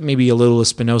else? Maybe a little of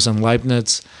Spinoza and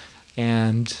Leibniz,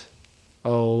 and I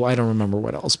don't remember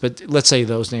what else. But let's say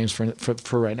those names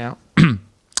for right now.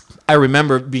 I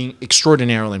remember being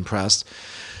extraordinarily impressed.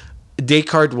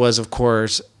 Descartes was, of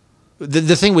course,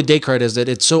 the thing with Descartes is that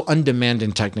it's so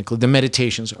undemanding technically. The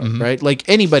meditations are, right? Like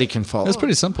anybody can follow. It's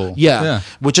pretty simple. Yeah.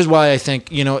 Which is why I think,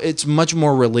 it's much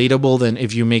more relatable than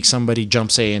if you make somebody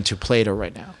jump, say, into Plato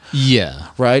right now. Yeah.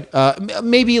 Right?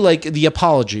 Maybe like the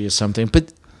Apology is something.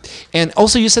 And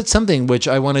also you said something which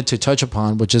I wanted to touch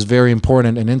upon, which is very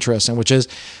important and interesting, which is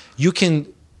you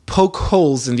can poke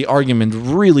holes in the argument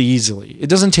really easily. It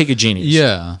doesn't take a genius.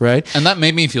 Yeah. Right? And that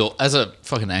made me feel, as a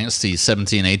fucking angsty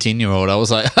 17, 18-year-old, I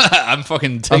was like, I'm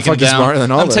fucking taking down... smarter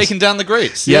than all I'm this. taking down the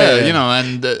greats. Yeah.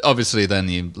 And obviously then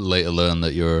you later learn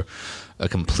that you're a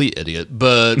complete idiot.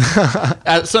 But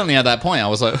certainly at that point, I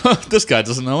was like, this guy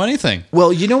doesn't know anything.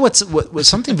 Well, you know what's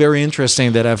something very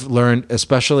interesting that I've learned,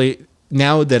 especially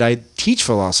now that I teach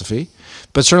philosophy,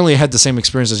 but certainly I had the same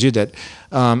experience as you did,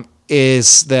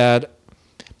 is that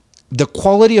the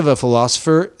quality of a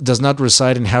philosopher does not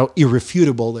reside in how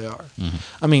irrefutable they are.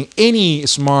 I mean, any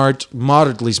smart,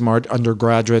 moderately smart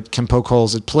undergraduate can poke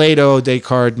holes at Plato,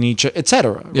 Descartes, Nietzsche,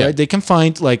 etc. Right? They can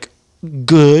find like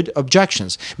good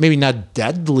objections, maybe not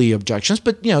deadly objections,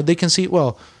 but they can see,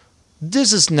 well,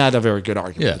 this is not a very good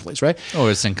argument, at least, right? Or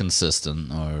it's inconsistent.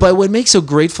 But what makes a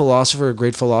great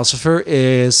philosopher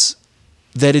is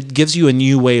that it gives you a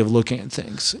new way of looking at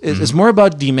things. It's more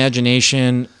about the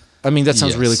imagination. I mean, that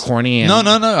sounds really corny. No.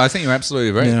 I think you're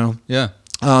absolutely right. Yeah.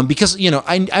 Because,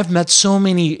 I've met so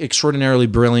many extraordinarily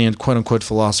brilliant, quote unquote,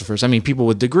 philosophers. I mean, people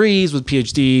with degrees, with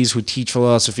PhDs, who teach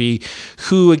philosophy,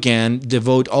 who, again,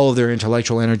 devote all of their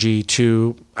intellectual energy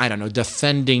to,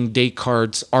 defending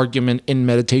Descartes' argument in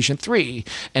Meditation 3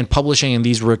 and publishing in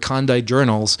these recondite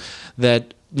journals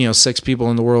that, 6 people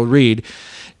in the world read.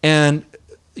 And,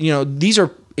 these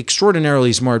are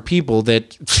extraordinarily smart people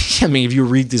that, I mean, if you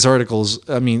read these articles,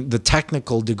 I mean, the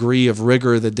technical degree of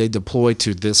rigor that they deploy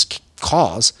to this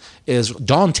cause is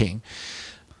daunting.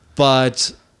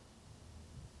 But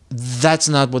that's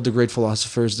not what the great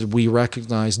philosophers that we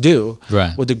recognize do.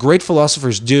 Right. What the great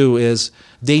philosophers do is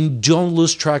they don't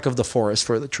lose track of the forest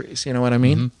for the trees. You know what I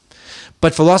mean? Mm-hmm.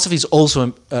 But philosophy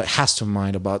also has to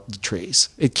mind about the trees.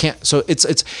 It can't. So it's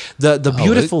the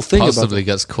beautiful thing about it. Possibly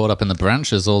gets caught up in the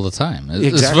branches all the time.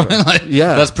 Exactly.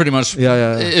 That's pretty much.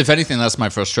 Yeah. If anything, that's my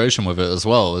frustration with it as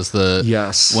well. Is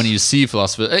that when you see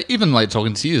philosophy, even like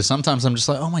talking to you, sometimes I'm just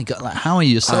like, oh my god, like how are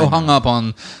you so hung up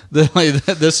on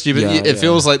this stupid? It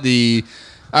feels like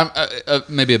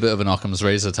maybe a bit of an Occam's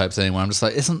razor type thing where I'm just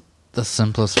like, isn't the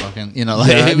simplest fucking, you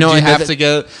have to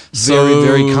get so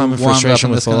very common frustration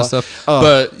with this kind of stuff.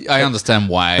 But I understand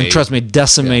why. And trust me, it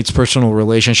decimates personal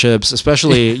relationships,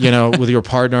 especially with your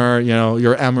partner,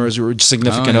 your amorous, your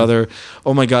significant other.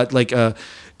 Oh my god, like I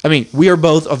mean, we are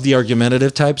both of the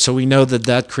argumentative type, so we know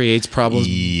that creates problems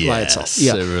by itself.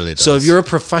 Yeah, it really does. So if you're a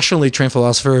professionally trained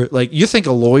philosopher, like you think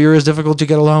a lawyer is difficult to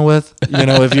get along with,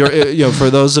 if you're, for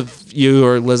those of you who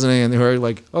are listening and who are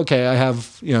like, okay, I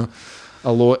have,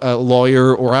 a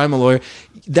lawyer, or I'm a lawyer,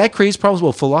 that creates problems.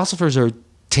 Well, philosophers are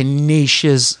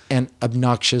tenacious and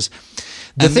obnoxious.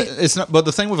 But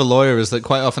the thing with a lawyer is that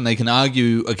quite often they can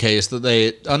argue a case that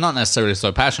they are not necessarily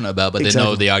so passionate about, but they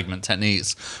know the argument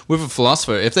techniques. With a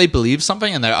philosopher, if they believe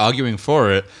something and they're arguing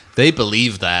for it, they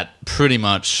believe that pretty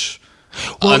much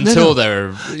until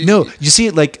they're... No, you see,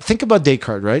 like, think about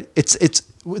Descartes, right?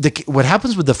 What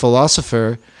happens with the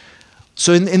philosopher...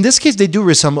 So in this case, they do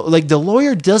resemble, like the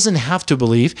lawyer doesn't have to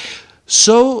believe.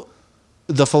 So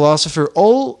the philosopher,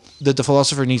 all that the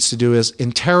philosopher needs to do is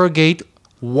interrogate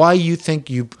why you think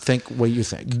what you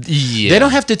think. Yeah. They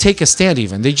don't have to take a stand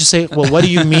even. They just say, well, what do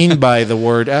you mean by the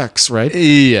word X, right?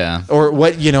 Yeah. Or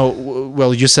what,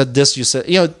 well, you said this, you said,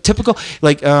 typical,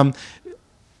 like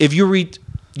if you read,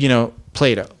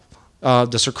 Plato,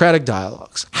 the Socratic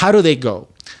dialogues, how do they go?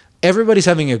 Everybody's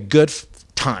having a good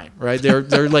time, right?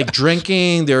 They're like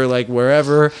drinking, they're like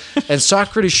wherever, and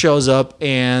Socrates shows up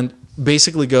and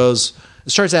basically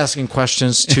starts asking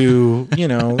questions to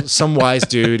some wise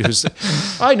dude who's,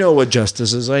 I know what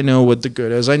justice is, I know what the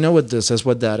good is, I know what this is,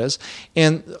 what that is,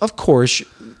 and of course,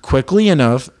 quickly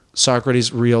enough,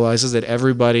 Socrates realizes that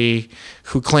everybody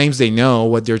who claims they know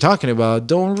what they're talking about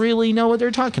don't really know what they're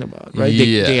talking about, right?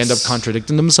 Yes. They end up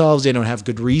contradicting themselves. They don't have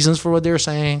good reasons for what they're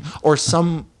saying, or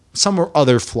some or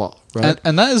other flaw, right?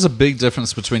 And that is a big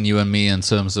difference between you and me in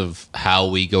terms of how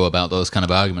we go about those kind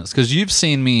of arguments. Because you've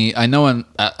seen me, I know in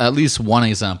at least one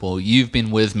example, you've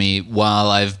been with me while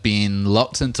I've been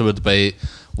locked into a debate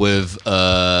with,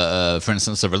 for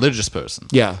instance, a religious person.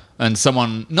 Yeah. And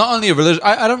someone, not only a religious,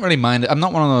 I don't really mind it. I'm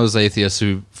not one of those atheists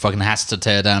who fucking has to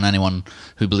tear down anyone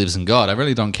who believes in God. I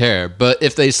really don't care. But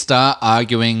if they start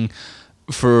arguing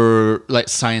for like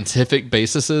scientific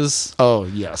bases. Oh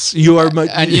yes, you are my,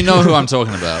 and you know who I'm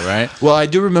talking about, right? Well, I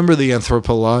do remember the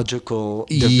anthropological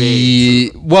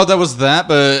debate. Well, there was that,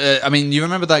 but I mean, you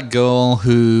remember that girl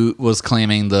who was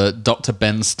claiming that Dr.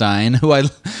 Ben Stein, who I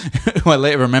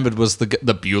later remembered was the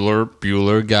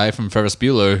Bueller guy from Ferris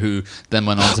Bueller, who then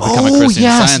went on to become a Christian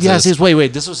scientist. Yes.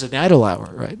 Wait, this was an Idle Hour,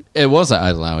 right? It was at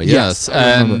Idle Hour, yes.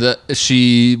 And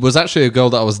she was actually a girl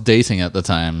that I was dating at the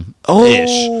time. Oh,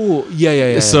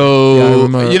 yeah. So,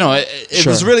 it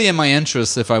was really in my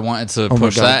interest if I wanted to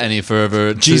push that any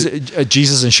further.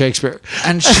 Jesus and Shakespeare.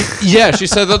 And she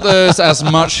said that there's as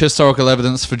much historical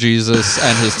evidence for Jesus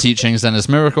and his teachings and his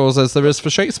miracles as there is for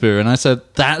Shakespeare. And I said,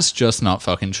 that's just not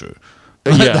fucking true.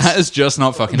 Yes. That is just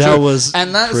not fucking true.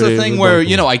 And that's the thing where,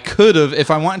 I could have, if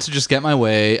I wanted to just get my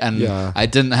way and I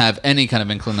didn't have any kind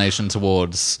of inclination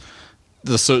towards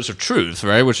the search of truth,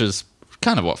 right? Which is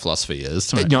kind of what philosophy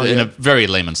is, in a very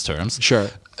layman's terms. Sure.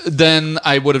 then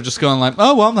I would have just gone like,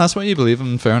 oh, well, that's what you believe,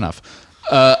 and fair enough.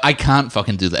 I can't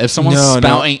fucking do that. If someone's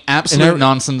spouting absolute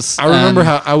nonsense... I remember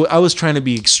how I was trying to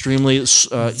be extremely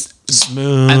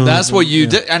smooth. And that's what you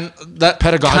did. And that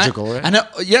pedagogical, right?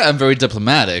 I'm very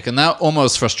diplomatic. And that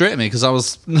almost frustrated me because I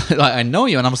was like, I know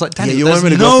you. And I was like, Danny, you there's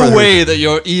want me to no go way that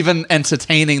you're even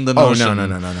entertaining the notion. Oh,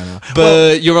 no.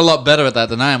 But you're a lot better at that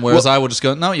than I am. Whereas I would just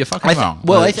go, no, you're fucking wrong.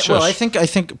 I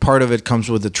think part of it comes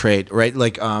with the trait, right?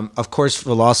 Like, of course,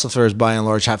 philosophers by and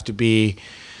large have to be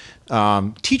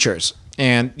teachers.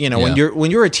 And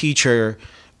when you're a teacher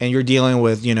and you're dealing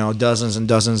with dozens and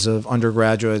dozens of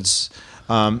undergraduates,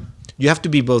 you have to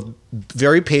be both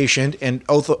very patient and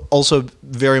also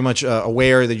very much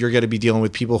aware that you're going to be dealing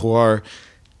with people who are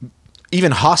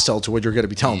even hostile to what you're going to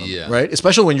be telling them, right?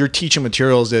 Especially when you're teaching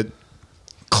materials that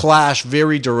clash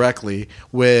very directly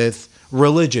with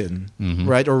religion,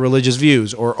 right, or religious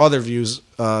views or other views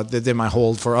that they might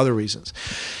hold for other reasons,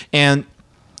 and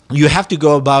you have to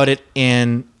go about it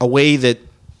in a way that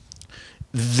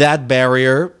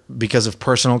barrier, because of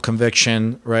personal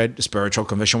conviction, right, spiritual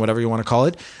conviction, whatever you want to call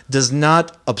it, does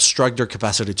not obstruct their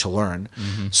capacity to learn.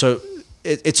 So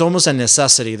it's almost a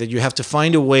necessity that you have to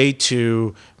find a way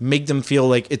to make them feel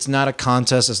like it's not a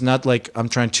contest. It's not like I'm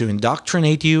trying to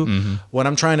indoctrinate you. What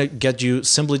I'm trying to get you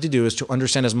simply to do is to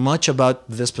understand as much about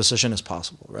this position as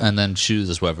possible, right? And then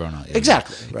choose whether or not.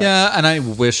 Exactly. Right. Yeah, and I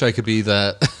wish I could be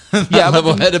that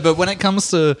level-headed, but when it comes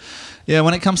to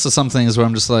some things where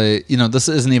I'm just like, this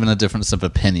isn't even a difference of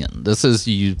opinion. This is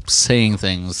you saying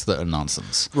things that are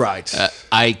nonsense. Right.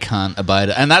 I can't abide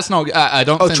it, and that's not. I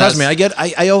don't. Oh, trust me.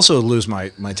 I also lose my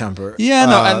temper. Yeah,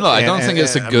 no, and look, I don't think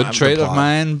it's a good trait of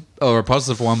mine or a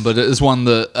positive one, but it is one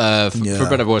that, for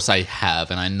better or worse, I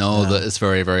have, and I know that it's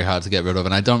very, very hard to get rid of,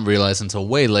 and I don't realize until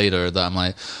way later that I'm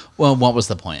like, well, what was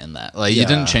the point in that? Like, you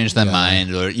didn't change their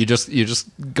mind, or you just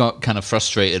got kind of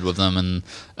frustrated with them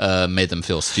and made them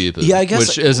feel stupid. Yeah, I guess,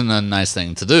 which isn't a nice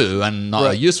thing to do, and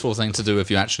not a useful thing to do if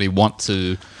you actually want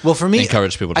to. Well, for me,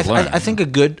 encourage people to learn. I think a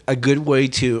good way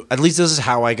to, at least this is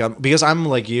how I got, because I'm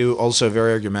like you, also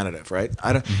very argumentative, right?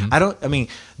 I mean,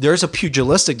 there's a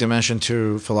pugilistic dimension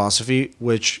to philosophy,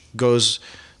 which goes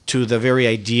to the very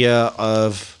idea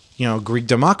of Greek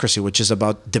democracy, which is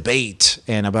about debate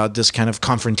and about this kind of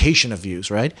confrontation of views,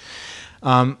 right?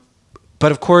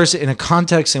 But of course, in a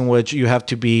context in which you have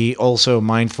to be also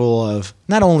mindful of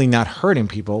not only not hurting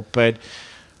people, but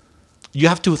you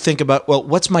have to think about, well,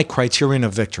 what's my criterion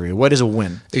of victory? What is a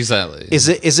win? Exactly. Is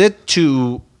it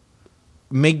to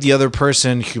make the other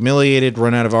person humiliated,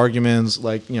 run out of arguments,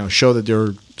 like, show that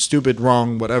they're stupid,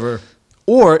 wrong, whatever?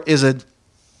 Or is it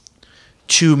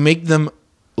to make them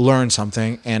learn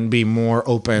something and be more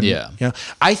open? Yeah.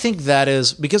 I think that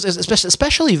is, because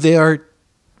especially if they are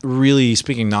really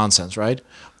speaking nonsense, right?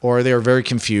 Or they are very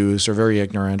confused or very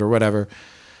ignorant or whatever.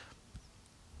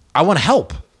 I want to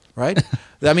help, right?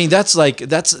 I mean, that's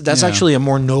actually a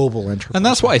more noble interpretation. And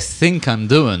that's what I think I'm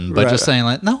doing by just saying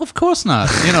like, no, of course not.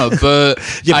 But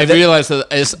I realize that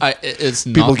it's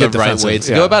not the right way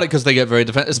to go about it, because they get very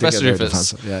defensive, especially if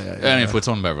it's. And if we're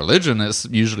talking about religion, it's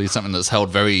usually something that's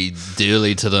held very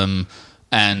dearly to them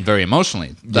and very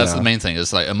emotionally. That's the main thing.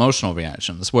 It's like emotional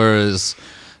reactions. Whereas,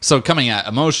 so coming at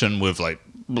emotion with like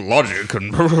logic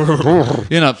and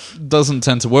doesn't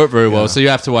tend to work very well. So you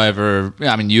have to either,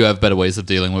 you have better ways of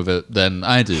dealing with it than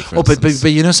I do, for instance.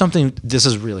 But something, this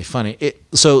is really funny.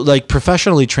 So like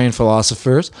professionally trained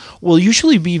philosophers will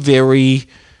usually be very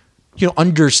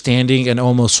understanding and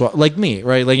almost like me,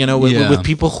 right? Like, with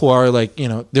people who are like,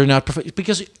 they're not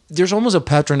because there's almost a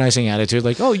patronizing attitude,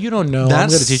 like, oh, you don't know, I'm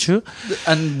going to teach you.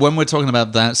 And when we're talking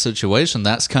about that situation,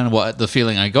 that's kind of what the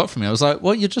feeling I got from you. I was like,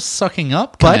 well, you're just sucking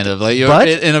up, kind of like you're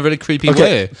in a really creepy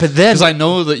way. But then, because I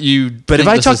know that you. But if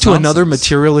I talk to another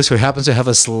materialist who happens to have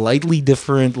a slightly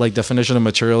different like definition of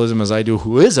materialism as I do,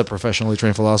 who is a professionally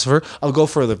trained philosopher, I'll go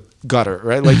for the gutter,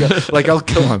 right? Like I'll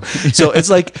kill him. So it's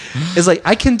like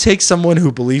I can take someone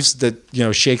who believes that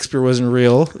Shakespeare wasn't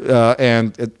real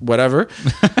and whatever.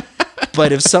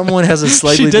 But if someone has a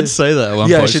slightly... She did say that at one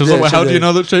point. She was like, how do you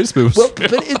know that Shakespeare was... Well,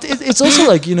 but it's also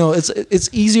like, it's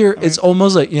easier... It's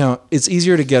almost like, it's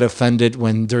easier to get offended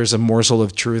when there's a morsel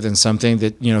of truth in something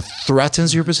that,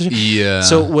 threatens your position. Yeah.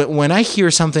 So when I hear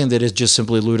something that is just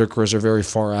simply ludicrous or very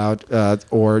far out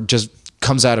or just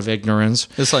comes out of ignorance...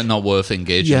 It's like not worth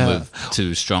engaging with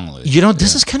too strongly.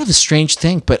 This is kind of a strange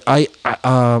thing, but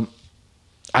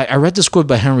I read this quote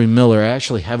by Henry Miller. I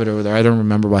actually have it over there. I don't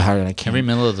remember by heart, and I can't. Henry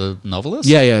Miller, the novelist?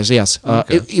 Yes.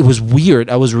 Okay. It was weird.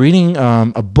 I was reading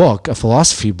a book, a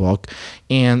philosophy book,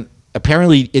 and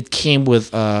apparently it came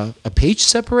with a page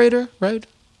separator, right?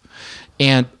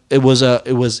 and it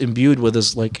was imbued with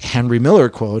this like Henry Miller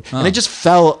quote, and it just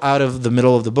fell out of the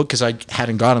middle of the book because I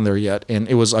hadn't gotten there yet, and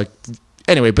it was like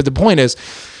anyway. But the point is,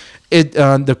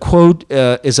 the quote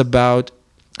is about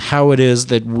how it is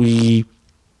that we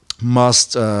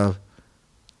must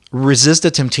resist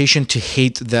the temptation to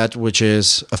hate that which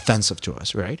is offensive to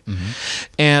us, right? Mm-hmm.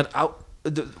 And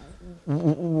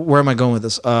where am I going with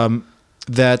this?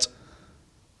 That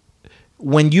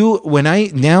when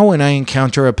I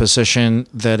encounter a position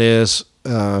that is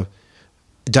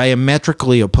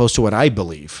diametrically opposed to what I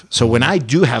believe, so when I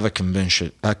do have a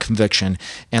conviction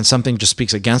and something just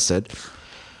speaks against it,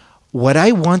 what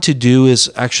I want to do is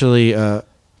actually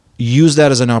use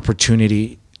that as an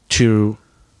opportunity to,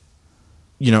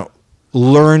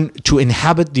 learn to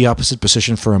inhabit the opposite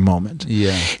position for a moment.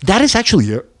 Yeah. That is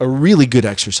actually a really good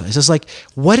exercise. It's like,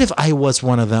 what if I was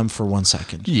one of them for 1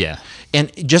 second? Yeah.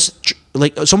 And just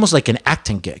like, it's almost like an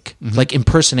acting gig, like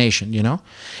impersonation,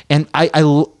 And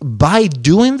I by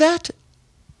doing that,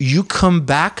 you come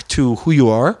back to who you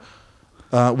are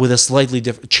with a slightly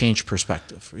different, changed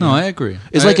perspective. No, I agree.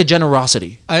 It's like a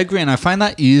generosity. I agree, and I find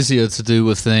that easier to do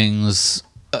with things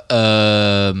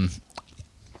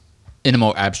in a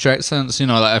more abstract sense. Like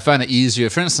I find it easier.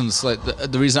 For instance, like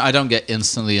the reason I don't get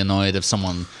instantly annoyed if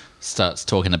someone starts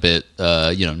talking a bit,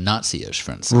 Nazi-ish,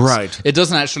 for instance. Right. It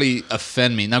doesn't actually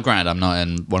offend me. Now, granted, I'm not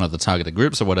in one of the targeted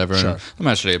groups or whatever. Sure. And I'm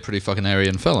actually a pretty fucking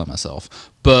Aryan fellow myself.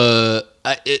 But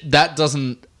that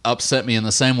doesn't upset me in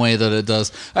the same way that it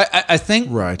does. I think,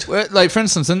 right. Like for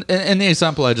instance, in the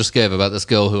example I just gave about this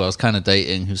girl who I was kind of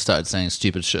dating who started saying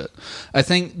stupid shit, I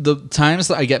think the times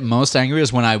that I get most angry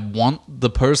is when I want the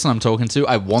person I'm talking to,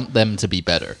 I want them to be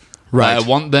better. Right. I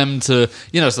want them to,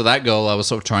 so that girl I was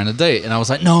sort of trying to date, and I was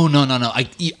like, no, I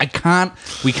can't,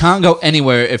 we can't go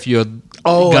anywhere if you're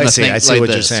I see like what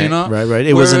this, you're saying. Right.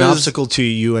 It was an obstacle to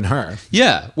you and her.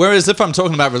 Yeah. Whereas if I'm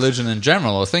talking about religion in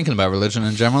general or thinking about religion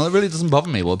in general, it really doesn't bother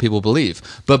me what people believe.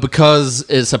 But because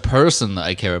it's a person that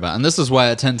I care about, and this is why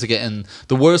I tend to get in,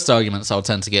 the worst arguments I'll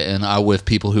tend to get in are with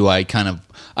people who I kind of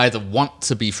either want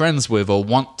to be friends with or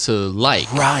want to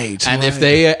like. Right. And if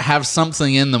they have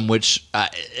something in them which,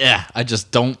 I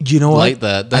just don't like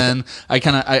that, then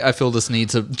I feel this need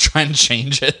to try and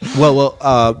change it.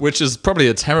 Well, which is probably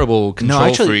a terrible control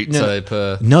freak type.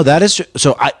 No, that is true.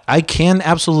 So I can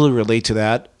absolutely relate to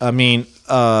that. I mean,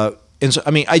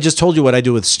 I just told you what I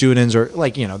do with students, or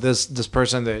like this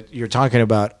person that you're talking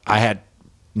about, I had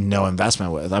no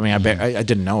investment with. I mean, I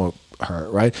didn't know her,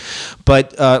 right?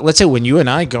 But let's say when you and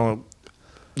I go,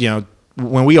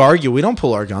 when we argue, we don't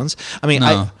pull our guns. I mean,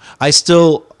 No. I'm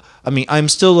still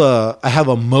I have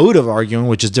a mode of arguing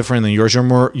which is different than yours.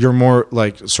 You're more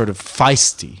like sort of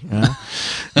feisty.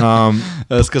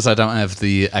 That's because I don't have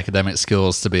the academic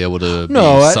skills to be able to be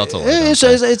subtle.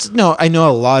 I know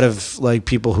a lot of like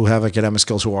people who have academic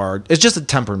skills who are. It's just a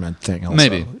temperament thing. Also.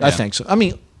 Maybe, yeah. I think so. I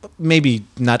mean, maybe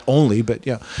not only, but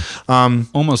yeah.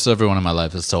 Almost everyone in my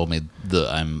life has told me that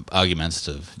I'm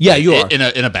argumentative. Yeah, you are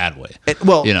in a bad way.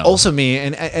 Also me,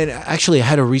 and actually, I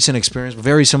had a recent experience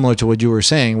very similar to what you were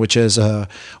saying, which is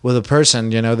with a person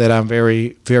that I'm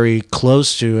very, very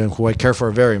close to and who I care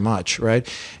for very much, right?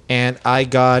 And I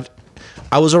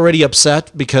was already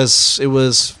upset because it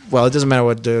was it doesn't matter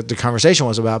what the conversation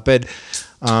was about, but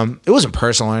it wasn't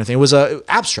personal or anything. It was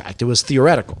abstract. It was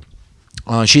theoretical.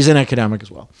 She's an academic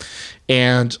as well.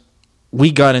 And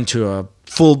we got into a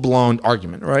full-blown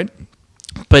argument, right?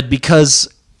 But because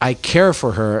I care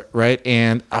for her, right?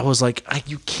 And I was like,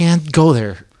 you can't go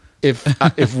there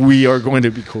if we are going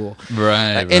to be cool.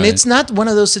 Right. And it's not one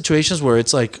of those situations where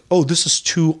it's like, oh, this is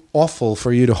too awful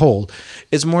for you to hold.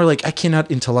 It's more like, I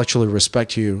cannot intellectually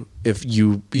respect you if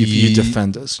you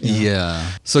defend us. Yeah.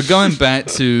 So going back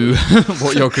to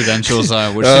what your credentials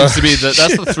are, which seems to be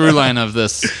that's the through line of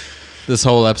this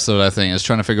whole episode, I think, is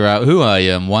trying to figure out who I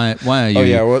am. Why are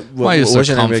you? Why are you so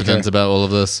confident about all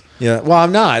of this? Yeah. Well,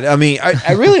 I'm not. I mean,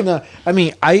 I really am not. I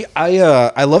mean,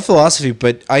 I love philosophy,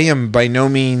 but I am by no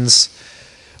means,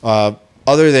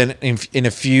 other than in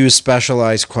a few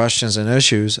specialized questions and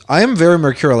issues, I am very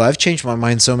mercurial. I've changed my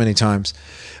mind so many times.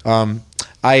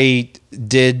 I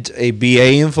did a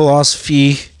BA in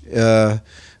philosophy in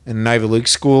an Ivy League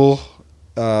school.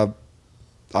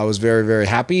 I was very, very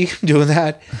happy doing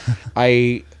that.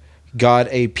 I got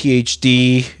a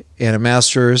PhD and a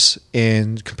master's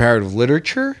in comparative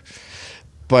literature,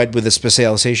 but with a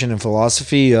specialization in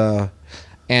philosophy.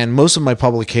 And most of my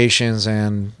publications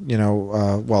and,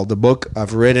 the book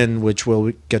I've written, which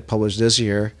will get published this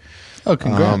year. Oh,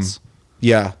 congrats.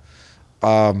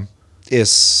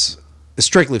 Is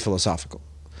strictly philosophical.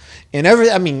 And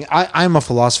I'm a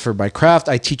philosopher by craft.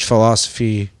 I teach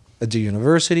philosophy at the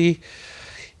university.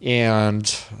 And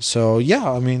so,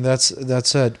 yeah, I mean, that's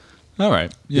it. All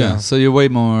right. Yeah. So you're way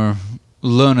more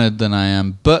learned than I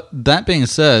am. But that being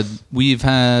said, we've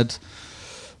had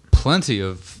plenty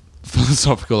of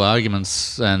philosophical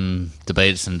arguments and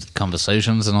debates and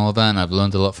conversations and all of that, and I've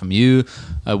learned a lot from you.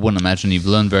 I wouldn't imagine you've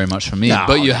learned very much from me,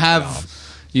 but you have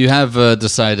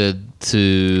decided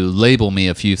to label me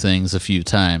a few things a few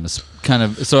times. Kind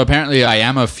of. So apparently, I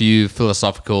am a few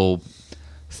philosophical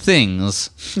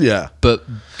things. Yeah, but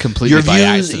completely by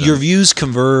accident. Your views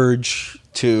converge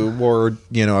toward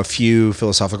a few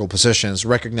philosophical positions,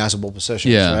 recognizable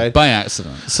positions, right? By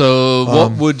accident. So how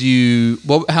would you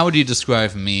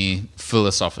describe me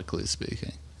philosophically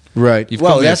speaking? Right. You've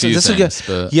that's a good.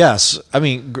 But yes, I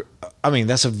mean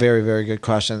that's a very, very good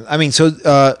question. I mean,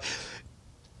 so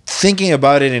thinking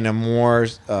about it in a more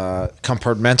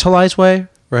compartmentalized way,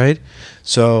 right?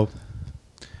 So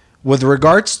with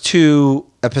regards to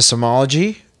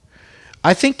epistemology,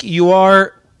 I think you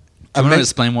are. I'm going to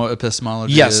explain what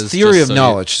epistemology is. Yes, theory of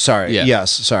knowledge. Sorry.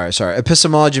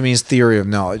 Epistemology means theory of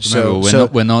knowledge.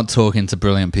 We're not talking to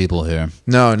brilliant people here.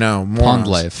 No. Pond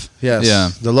life. Yes. Yeah.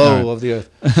 The low of the earth.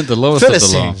 The lowest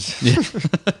Philistines. Of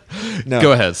the low. No.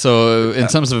 Go ahead. So in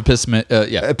terms of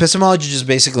epistemology just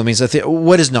basically means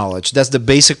what is knowledge? That's the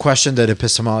basic question that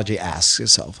epistemology asks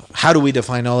itself. How do we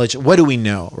define knowledge? What do we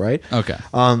know? Right. Okay.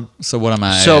 So what am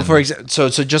I? So for example, so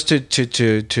just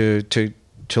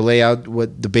to lay out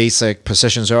what the basic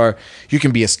positions are, you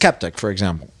can be a skeptic, for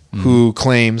example, who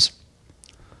claims,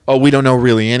 we don't know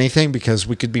really anything because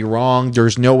we could be wrong.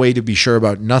 There's no way to be sure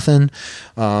about nothing.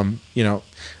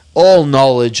 All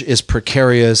knowledge is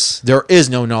precarious. There is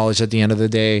no knowledge at the end of the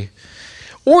day.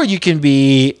 Or you can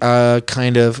be a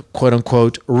kind of quote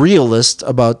unquote realist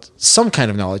about some kind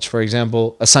of knowledge. For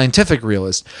example, a scientific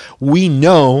realist. We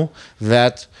know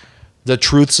that the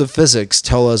truths of physics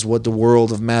tell us what the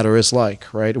world of matter is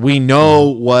like, right? We know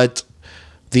what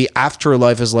the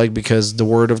afterlife is like because the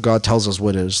Word of God tells us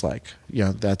what it is like.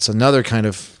 That's another kind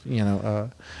of,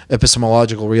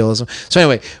 epistemological realism. So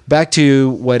anyway, back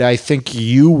to what I think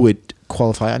you would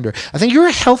qualify under. I think you're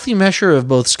a healthy measure of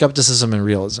both skepticism and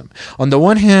realism. On the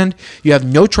one hand, you have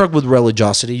no truck with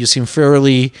religiosity. You seem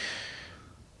fairly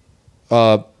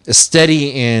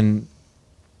steady in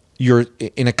you're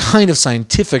in a kind of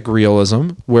scientific realism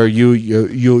where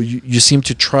you seem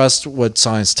to trust what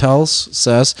science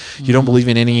says. You don't believe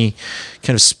in any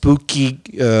kind of spooky,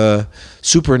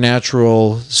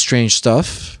 supernatural, strange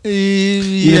stuff.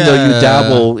 Even though you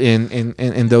dabble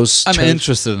in those. I'm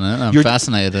interested in it. I'm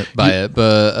fascinated by it,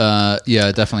 but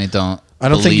I definitely don't. I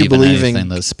don't think you believe in anything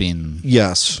that's been.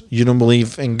 Yes, you don't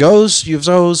believe in ghosts,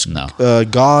 UFOs,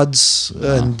 gods,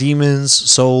 and demons,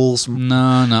 souls.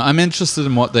 No. I'm interested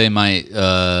in what they might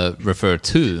refer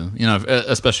to.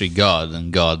 Especially God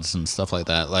and gods and stuff like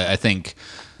that. Like I think,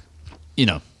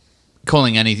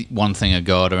 calling any one thing a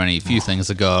god or any few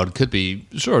things a god could be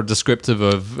descriptive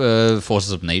of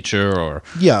forces of nature or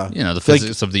the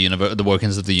physics of the universe, the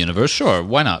workings of the universe. Sure,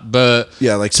 why not? But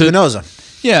like Spinoza.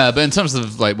 Yeah, but in terms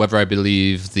of like whether I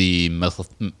believe the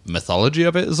mythology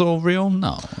of it is all real,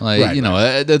 no.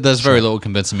 There's very little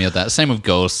convincing me of that. Same with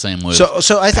ghosts. Same with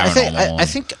I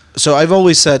think. So I've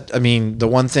always said. I mean, the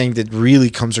one thing that really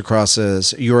comes across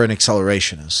is you're an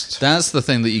accelerationist. That's the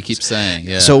thing that you keep saying.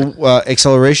 Yeah. So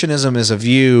accelerationism is a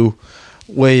view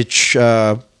which.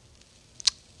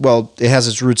 It has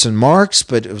its roots in Marx,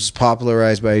 but it was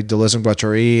popularized by Deleuze and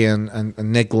Guattari and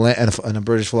Nick Land, and a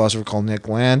British philosopher called Nick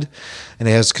Land. And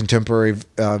it has contemporary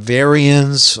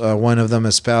variants, one of them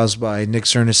espoused by Nick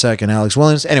Cernusek and Alex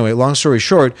Williams. Anyway, long story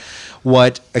short,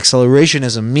 what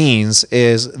accelerationism means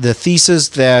is the thesis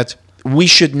that we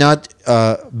should not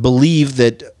believe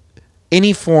that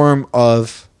any form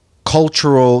of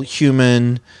cultural,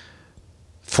 human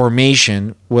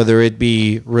formation, whether it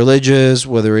be religious,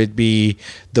 whether it be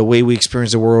the way we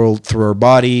experience the world through our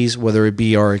bodies, whether it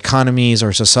be our economies,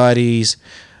 our societies,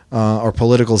 our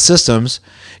political systems,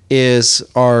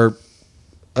 are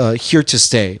here to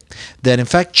stay. That in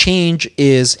fact change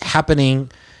is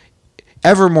happening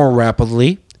ever more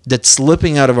rapidly, that's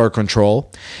slipping out of our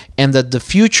control, and that the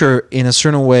future in a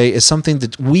certain way is something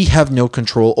that we have no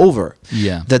control over.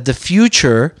 Yeah. That the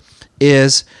future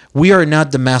is we are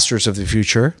not the masters of the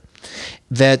future,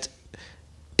 that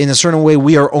in a certain way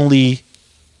we are only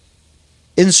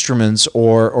instruments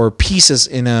or pieces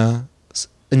in a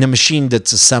machine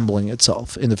that's assembling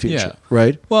itself in the future,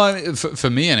 right? Well, I mean, for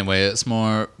me anyway, it's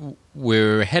more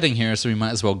we're heading here, so we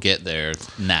might as well get there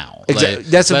now. Exactly.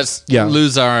 Like, let's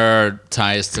lose our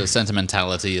ties to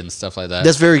sentimentality and stuff like that.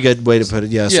 That's a very good way to put it.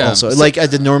 Yes, also so, like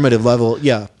at the normative level,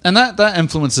 and that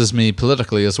influences me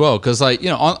politically as well, because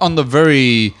on the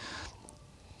very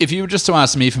if you were just to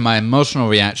ask me for my emotional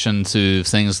reaction to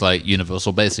things like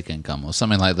universal basic income or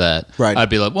something like that, right. I'd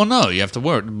be like, well, no, you have to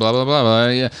work, blah, blah, blah, blah.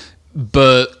 Yeah.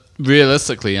 But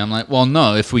realistically, I'm like, well,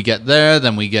 no, if we get there,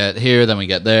 then we get here, then we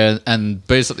get there. And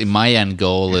basically my end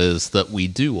goal is that we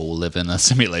do all live in a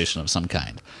simulation of some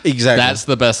kind.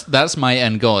 Exactly. That's my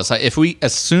end goal. It's like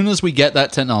as soon as we get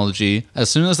that technology,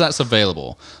 as soon as that's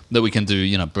available, that we can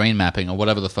do, brain mapping or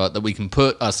whatever the fuck, that we can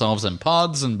put ourselves in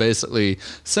pods and basically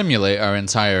simulate our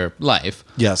entire life.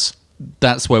 Yes.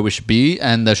 That's where we should be,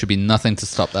 and there should be nothing to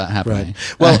stop that happening.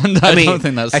 Right. Well, I don't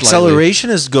think that's acceleration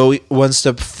is go one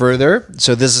step further.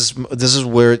 So this is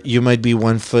where you might be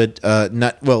 1 foot,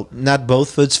 not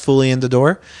both foots fully in the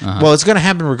door. Uh-huh. Well, it's going to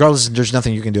happen regardless, and there's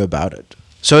nothing you can do about it.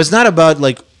 So it's not about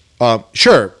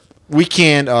sure, we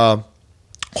can't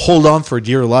hold on for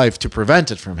dear life to prevent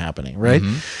it from happening, right?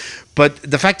 Mm-hmm. But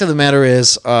the fact of the matter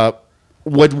is,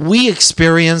 what we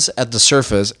experience at the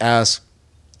surface as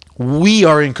we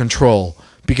are in control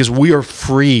because we are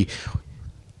free,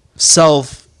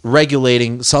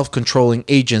 self-regulating, self-controlling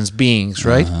agents, beings,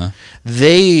 right?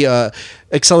 Uh-huh.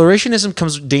 Accelerationism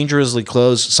comes dangerously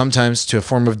close sometimes to a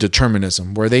form of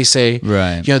determinism where they say,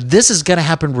 right, this is going to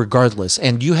happen regardless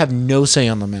and you have no say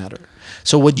on the matter.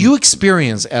 So what you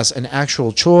experience as an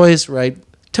actual choice, right,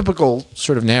 typical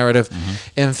sort of narrative,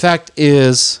 in fact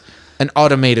is an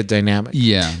automated dynamic.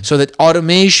 Yeah. So that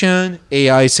automation,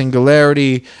 AI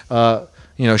singularity,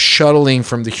 shuttling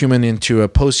from the human into a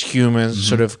post-human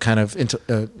sort of kind of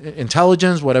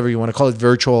intelligence, whatever you want to call it,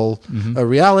 virtual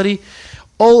reality.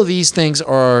 All of these things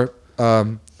are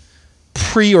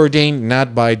preordained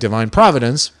not by divine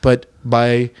providence, but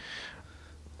by...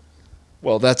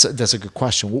 Well, that's a good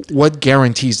question. What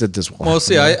guarantees that this will happen? Well,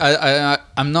 see,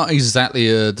 I'm not exactly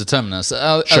a determinist,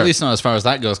 at least not as far as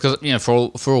that goes, because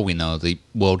for all we know, the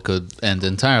world could end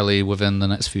entirely within the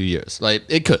next few years. Like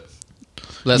it could,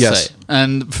 let's say,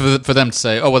 and for them to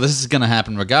say, oh well, this is going to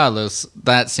happen regardless,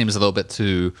 that seems a little bit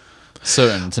too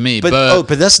certain to me. But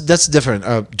that's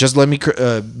different. Just let me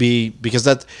because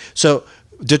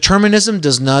determinism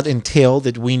does not entail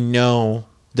that we know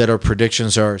that our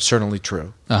predictions are certainly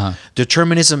true. Uh-huh.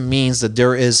 Determinism means that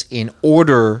there is an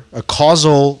order, a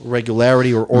causal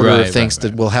regularity or order of things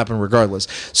that will happen regardless.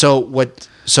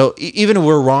 So even if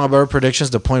we're wrong about our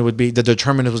predictions, the point would be the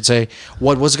determinist would say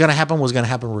what was going to happen was going to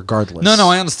happen regardless. No,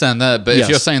 I understand that. But if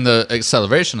you're saying the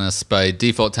accelerationists by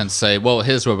default tend to say, well,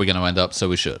 here's where we're going to end up, so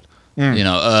we should.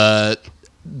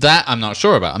 That I'm not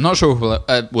sure about. I'm not sure if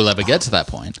we'll ever get to that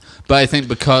point. But I think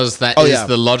because that is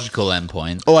the logical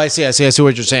endpoint. Oh, I see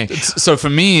what you're saying. So for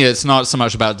me, it's not so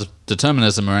much about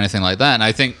determinism or anything like that. And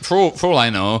I think for all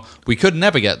I know, we could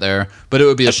never get there. But it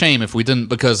would be a shame if we didn't,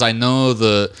 because I know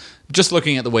just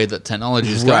looking at the way that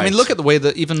technologies go. I mean, look at the way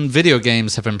that even video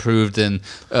games have improved in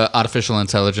artificial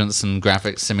intelligence and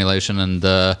graphics simulation and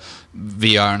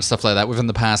VR and stuff like that within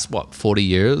the past, 40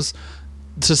 years?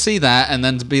 To see that and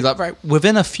then to be like, right,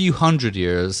 within a few hundred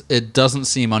years, it doesn't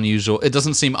seem unusual. It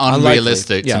doesn't seem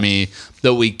unrealistic to me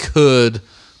that we could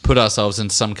put ourselves in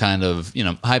some kind of,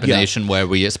 hibernation where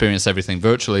we experience everything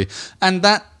virtually. And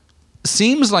that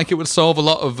seems like it would solve a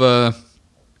lot of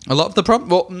the problem.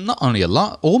 Well, not only a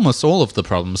lot, almost all of the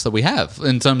problems that we have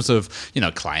in terms of,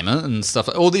 climate and stuff.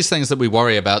 All these things that we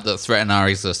worry about that threaten our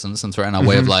existence and threaten our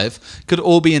way of life could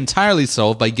all be entirely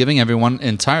solved by giving everyone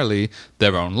entirely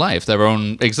their own life, their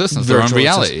own existence, their own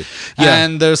reality.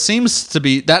 And that seems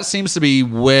to be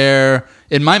where,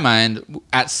 in my mind,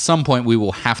 at some point we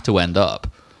will have to end up.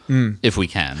 If we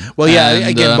can. Well,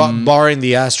 barring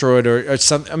the asteroid or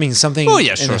something. Oh,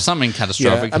 yeah, sure. Something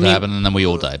catastrophic could happen and then we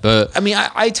all die. But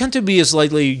I tend to be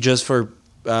slightly, just for,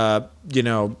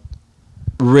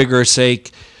 rigor's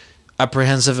sake,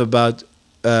 apprehensive about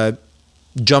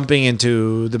jumping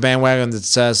into the bandwagon that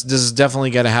says this is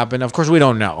definitely going to happen. Of course, we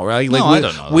don't know, right? I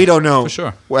don't know. We don't know for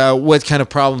sure. What kind of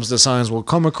problems the science will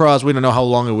come across. We don't know how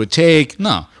long it would take.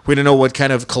 No. We don't know what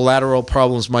kind of collateral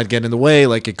problems might get in the way,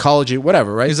 like ecology,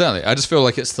 whatever, right? Exactly. I just feel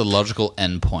like it's the logical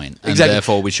endpoint, and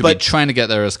therefore we should be trying to get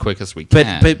there as quick as we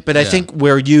can. But I think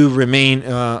where you remain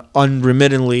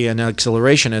unremittingly an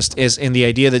accelerationist is in the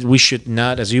idea that we should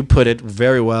not, as you put it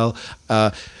very well,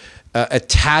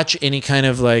 attach any kind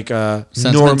of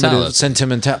normative,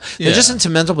 sentimental, not just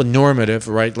sentimental, but normative,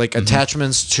 right? Like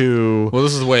attachments to. Well,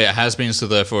 this is the way it has been, so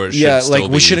therefore it should still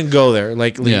be. We shouldn't go there.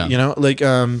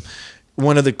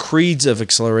 One of the creeds of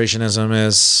accelerationism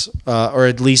is, or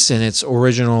at least in its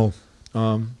original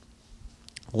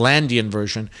Landian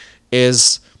version,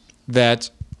 is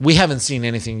that we haven't seen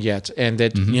anything yet, and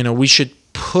that we should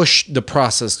push the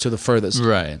process to the furthest.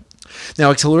 Right.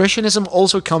 Now, accelerationism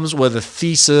also comes with a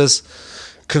thesis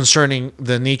concerning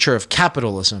the nature of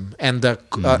capitalism and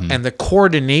the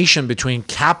coordination between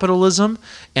capitalism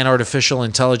and artificial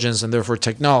intelligence and therefore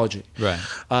technology. Right.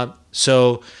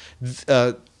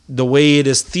 The way it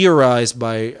is theorized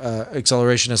by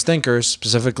accelerationist thinkers,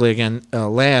 specifically again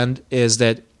Land, is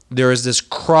that there is this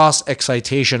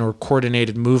cross-excitation or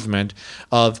coordinated movement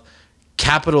of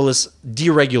capitalist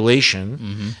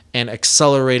deregulation and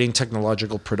accelerating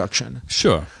technological production.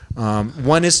 Sure.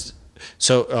 One is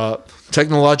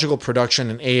technological production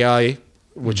and AI,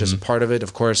 which is a part of it,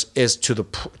 of course, is to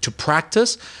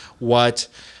practice what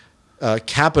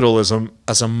capitalism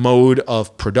as a mode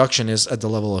of production is at the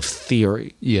level of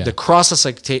theory. Yeah. The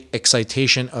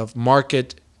cross-excitation of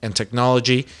market and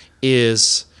technology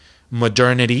is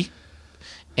modernity.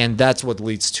 And that's what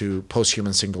leads to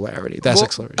post-human singularity. That's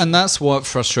acceleration. And that's what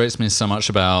frustrates me so much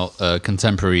about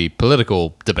contemporary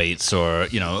political debates, or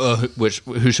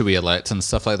who should we elect and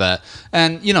stuff like that.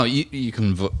 And you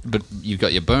can vote, but you've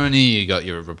got your Bernie, you got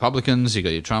your Republicans, you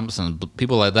got your Trumps and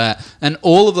people like that, and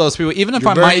all of those people. Even if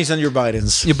your Bernies and your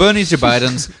Bidens, your Bernies, your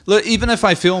Bidens. Look, even if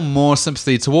I feel more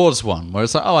sympathy towards one, where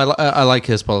it's like, I like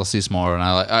his policies more, and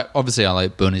I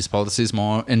like Bernie's policies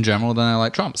more in general than I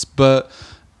like Trump's, but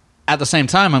at the same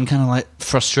time, I'm kind of like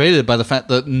frustrated by the fact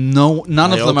that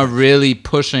none of them are really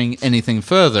pushing anything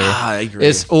further. I agree.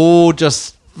 It's all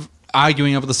just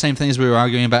arguing over the same things we were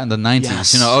arguing about in the 90s.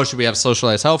 Yes. Should we have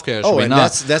socialized healthcare? Should we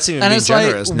not? That's even being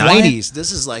generous. Like, 90s.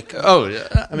 This is like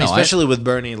especially with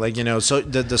Bernie, so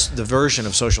the version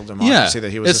of social democracy that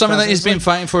he was. It's something that he's been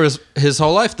fighting for his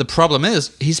whole life. The problem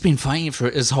is he's been fighting for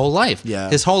it his whole life. Yeah.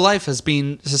 His whole life has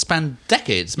spanned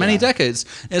decades, many decades.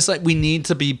 It's like we need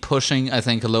to be pushing, I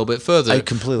think, a little bit further. I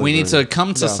completely We need agree. to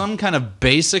come to some kind of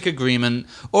basic agreement,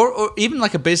 or even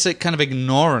like a basic kind of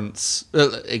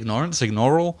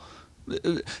ignoral.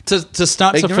 To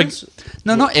start ignorance?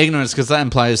 not ignorance, because that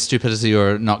implies stupidity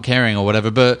or not caring or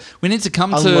whatever, but we need to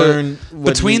come to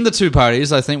between the two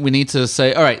parties. I think we need to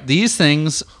say, all right, these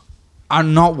things are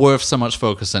not worth so much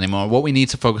focus anymore. What we need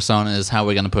to focus on is how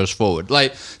we're going to push forward.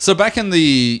 So back in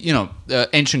the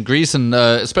ancient Greece and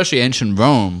especially ancient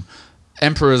Rome,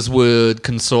 emperors would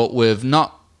consult with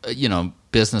not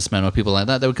businessmen or people like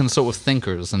that. They would consult with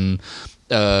thinkers and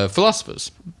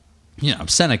philosophers.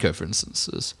 Seneca, for instance,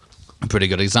 is a pretty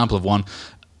good example of one,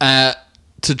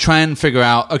 to try and figure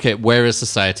out, okay, where is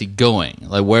society going?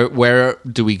 Like, where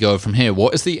do we go from here?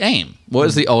 What is the aim? What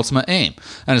is the ultimate aim?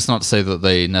 And it's not to say that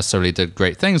they necessarily did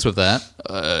great things with that,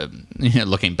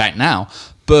 looking back now,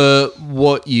 but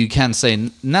what you can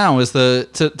say now is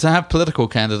that to have political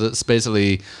candidates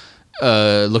basically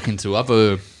looking to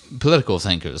other political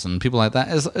thinkers and people like that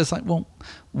is like, well,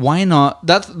 why not?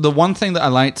 That's the one thing that I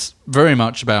liked very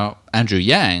much about Andrew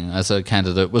Yang as a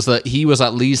candidate, was that he was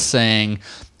at least saying,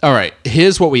 all right,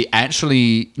 here's what we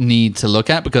actually need to look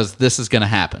at, because this is going to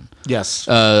happen. Yes.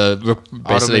 Automation,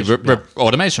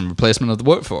 replacement of the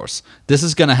workforce. This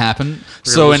is going to happen.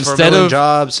 So instead of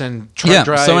jobs and truck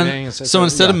driving, so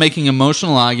instead of making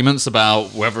emotional arguments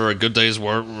about whether a good day's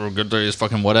work or a good day's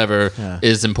fucking whatever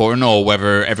is important, or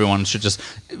whether everyone should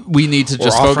we need to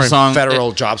just focus on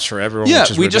federal jobs for everyone. Yeah,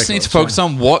 which is we just need to focus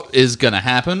on what is going to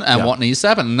happen and what needs to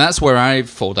happen, and that's where I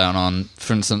fall down on,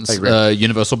 for instance,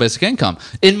 universal basic income.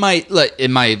 In my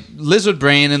lizard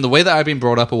brain, in the way that I've been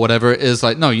brought up or whatever, is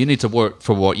like, no, you need to work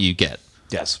for what you get.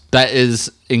 Yes. That is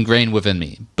ingrained within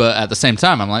me. But at the same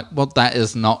time, I'm like, well, that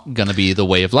is not going to be the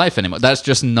way of life anymore. That's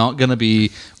just not going to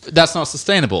be, that's not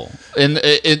sustainable. In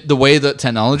the way that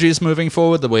technology is moving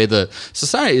forward, the way that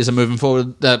societies are moving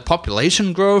forward, the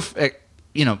population growth,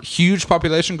 huge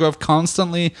population growth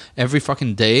constantly every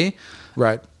fucking day.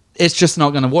 Right. It's just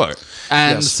not going to work.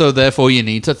 And so therefore you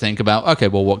need to think about, okay,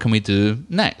 well, what can we do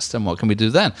next? And what can we do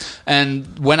then?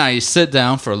 And when I sit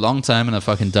down for a long time in a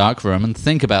fucking dark room and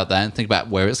think about that and think about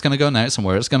where it's going to go next and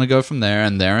where it's going to go from there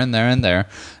and there and there and there,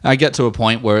 I get to a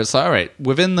point where it's like, all right,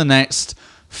 within the next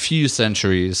few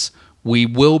centuries, we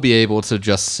will be able to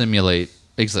just simulate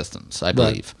existence, I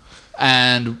believe. Right.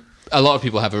 And a lot of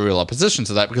people have a real opposition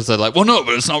to that, because they're like, well, no,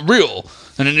 but it's not real,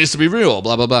 and it needs to be real,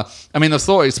 blah, blah, blah. I mean, the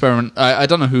thought experiment, I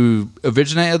don't know who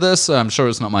originated this, I'm sure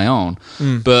it's not my own,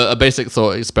 but a basic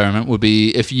thought experiment would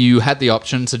be if you had the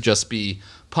option to just be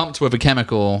pumped with a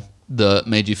chemical that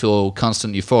made you feel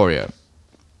constant euphoria,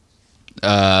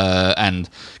 and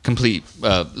complete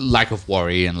lack of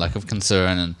worry and lack of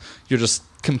concern, and you're just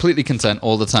completely content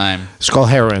all the time. It's called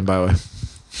heroin, by the way.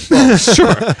 Well,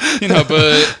 sure.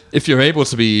 But if you're able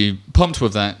to be pumped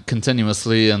with that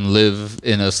continuously and live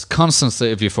in a constant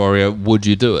state of euphoria, would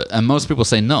you do it? And most people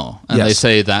say no. And they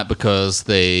say that because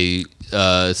they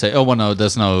say, oh, well, no,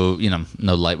 there's no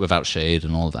light without shade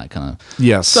and all of that kind of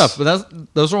yes. stuff.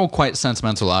 But those are all quite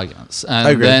sentimental arguments. And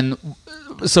I agree. then,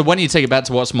 so when you take it back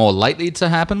to what's more likely to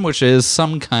happen, which is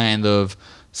some kind of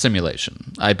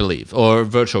simulation, I believe, or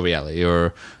virtual reality,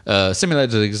 or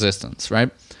simulated existence, right?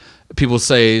 People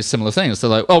say similar things. They're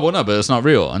like, oh, well, no, but it's not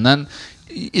real. And then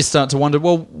you start to wonder,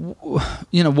 well,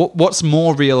 what's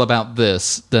more real about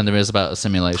this than there is about a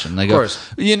simulation? They go, of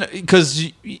course.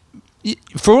 Because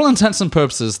for all intents and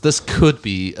purposes, this could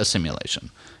be a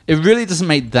simulation. It really doesn't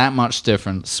make that much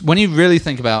difference when you really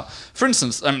think about, for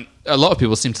instance, a lot of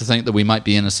people seem to think that we might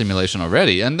be in a simulation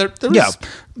already, and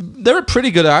there are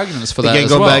pretty good arguments for that as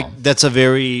well. Back, that's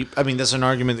that's an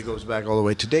argument that goes back all the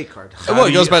way to Descartes.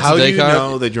 It goes back to Descartes. How do you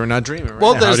know that you're not dreaming?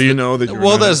 Right? How do you know that you're not?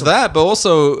 Well, there's that, but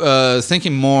also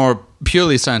thinking more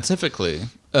purely scientifically,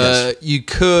 you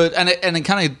could, and it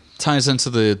kind of ties into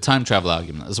the time travel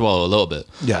argument as well a little bit.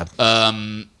 Yeah.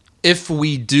 If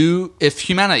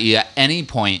humanity at any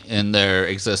point in their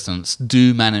existence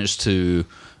do manage to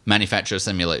manufacture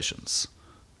simulations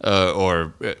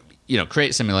or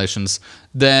create simulations,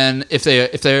 then if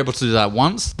they're able to do that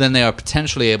once, then they are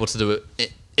potentially able to do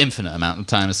it infinite amount of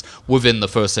times within the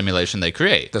first simulation they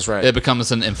create. That's right. It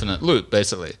becomes an infinite loop,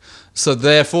 basically. So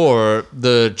therefore,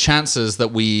 the chances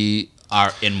that we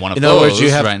are in one of those. In other words,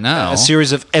 you have right now a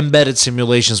series of embedded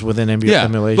simulations within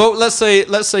emulation. Well, let's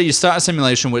say you start a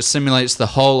simulation which simulates the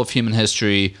whole of human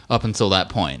history up until that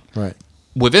point. Right.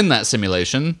 Within that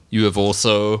simulation, you have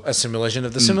also a simulation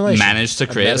of the simulation. Managed to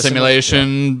create a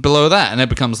simulation below that, and it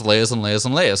becomes layers and layers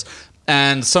and layers.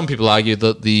 And some people argue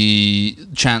that the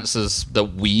chances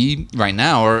that we right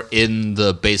now are in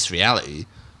the base reality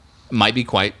might be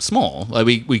quite small. Like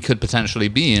we could potentially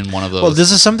be in one of those. Well,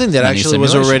 this is something that actually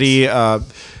was already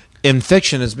in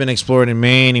fiction. It's been explored in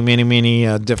many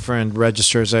different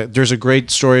registers. There's a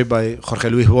great story by Jorge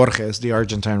Luis Borges, the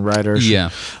Argentine writer,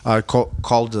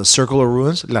 called "The Circular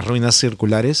Ruins," Las Ruinas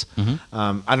Circulares.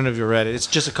 Mm-hmm. I don't know if you read it. It's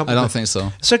just a couple. I don't think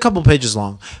so. It's a couple pages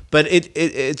long, but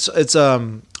it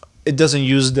doesn't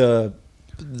use the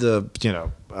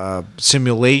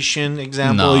simulation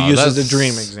example. It uses the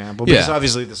dream example because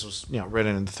obviously this was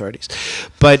written in the 30s.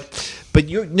 But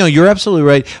you're absolutely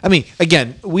right. I mean,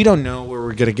 again, we don't know where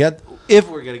we're gonna get, if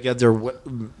we're gonna get there,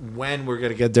 when we're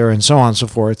gonna get there, and so on and so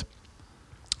forth.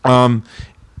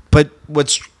 But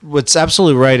what's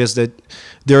absolutely right is that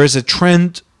there is a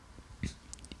trend.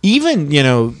 Even,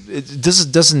 this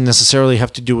doesn't necessarily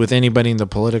have to do with anybody in the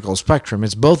political spectrum.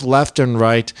 It's both left and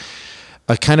right,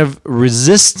 a kind of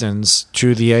resistance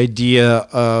to the idea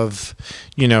of,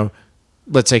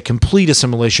 let's say, complete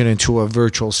assimilation into a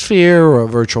virtual sphere or a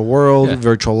virtual world,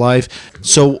 virtual life.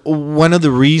 So one of the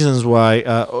reasons why,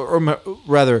 or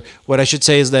rather, what I should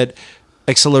say is that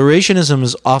accelerationism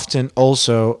is often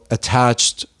also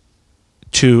attached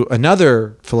to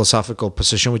another philosophical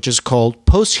position, which is called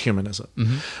posthumanism.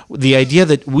 Mm-hmm. The idea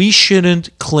that we shouldn't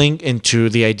cling into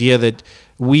the idea that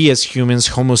we as humans,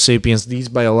 Homo sapiens, these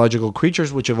biological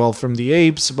creatures which evolved from the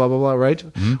apes, blah, blah, blah, right?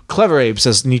 Mm-hmm. Clever apes,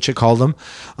 as Nietzsche called them,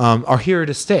 are here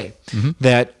to stay. Mm-hmm.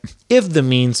 That if the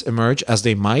means emerge, as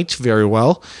they might very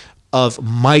well, of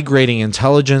migrating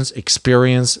intelligence,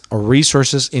 experience, or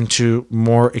resources into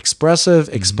more expressive,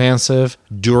 expansive,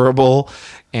 durable,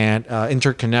 and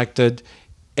interconnected,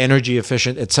 energy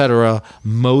efficient, etc.,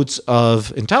 modes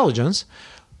of intelligence,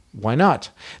 why not?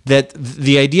 That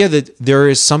the idea that there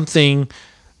is something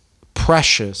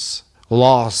precious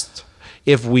lost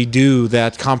if we do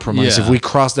that compromise, if we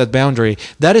cross that boundary,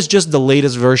 that is just the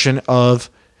latest version of,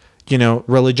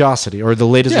 religiosity, or the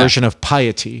latest version of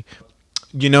piety.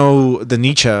 The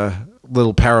Nietzsche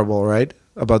little parable, right,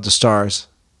 about the stars?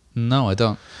 No, I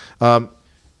don't. Do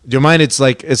you mind?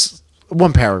 It's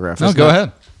one paragraph. No, go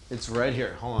ahead. It's right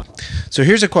here. Hold on. So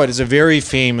here's a quote. It's a very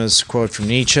famous quote from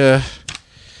Nietzsche.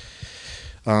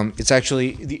 It's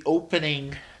actually the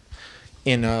opening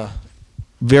in a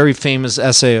very famous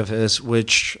essay of his,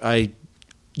 which I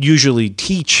usually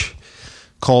teach,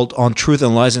 called On Truth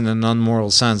and Lies in an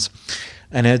Unmoral Sense.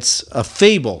 And it's a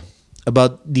fable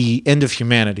about the end of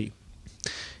humanity.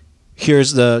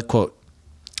 Here's the quote.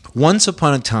 Once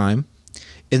upon a time,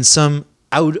 in some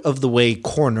out-of-the-way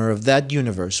corner of that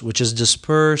universe, which is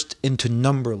dispersed into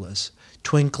numberless,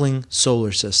 twinkling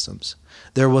solar systems,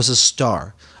 there was a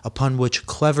star upon which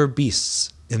clever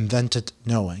beasts invented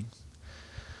knowing.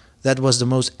 That was the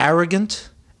most arrogant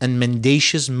and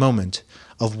mendacious moment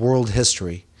of world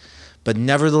history, but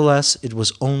nevertheless it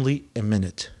was only a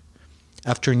minute.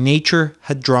 After nature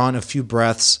had drawn a few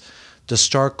breaths, the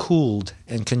star cooled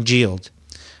and congealed,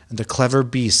 and the clever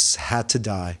beasts had to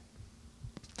die.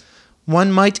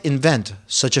 One might invent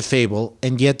such a fable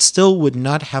and yet still would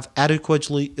not have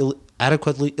adequately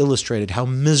illustrated how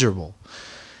miserable,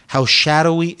 how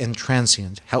shadowy and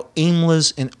transient, how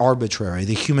aimless and arbitrary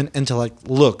the human intellect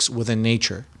looks within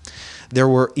nature. There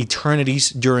were eternities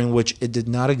during which it did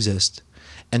not exist,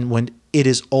 and when it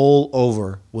is all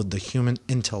over with the human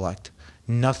intellect,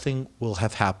 nothing will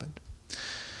have happened.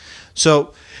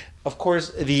 So, of course,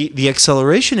 the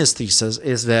accelerationist thesis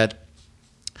is that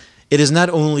it is not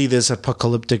only this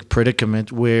apocalyptic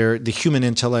predicament where the human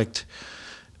intellect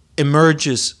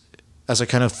emerges as a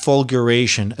kind of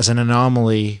fulguration, as an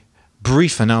anomaly,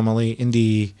 brief anomaly in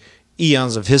the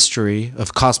eons of history,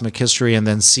 of cosmic history, and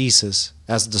then ceases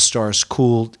as the stars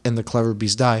cool and the clever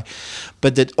bees die,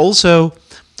 but that also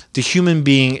the human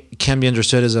being can be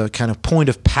understood as a kind of point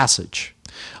of passage.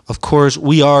 Of course,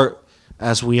 we are,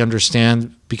 as we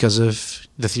understand, because of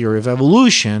the theory of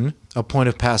evolution, a point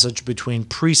of passage between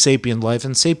pre-sapient life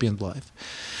and sapient life.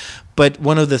 But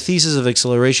one of the theses of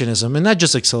accelerationism, and not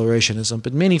just accelerationism,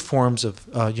 but many forms of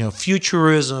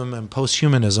futurism and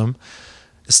posthumanism,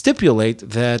 stipulate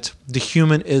that the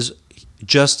human is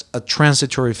just a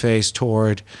transitory phase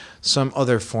toward some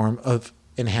other form of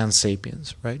enhanced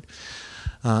sapiens, right?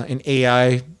 In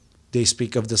AI, they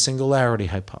speak of the singularity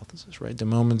hypothesis, right? The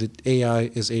moment that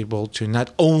AI is able to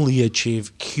not only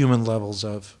achieve human levels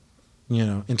of,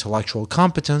 intellectual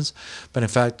competence, but in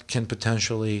fact can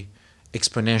potentially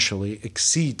exponentially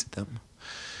exceed them.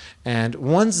 And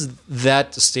once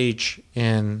that stage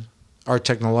in our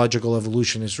technological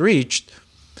evolution is reached,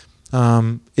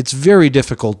 it's very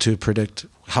difficult to predict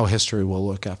how history will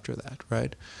look after that,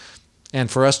 right? And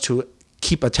for us to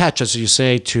keep attached, as you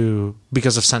say,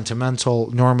 because of sentimental,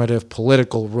 normative,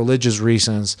 political, religious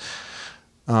reasons,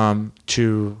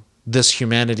 to this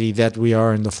humanity that we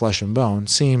are in the flesh and bone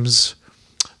seems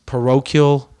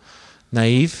parochial,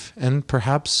 naive, and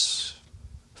perhaps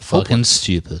fucking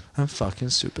stupid. I'm fucking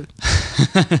stupid.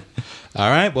 All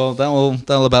right, well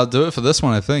that'll about do it for this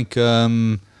one, I think.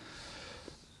 We'll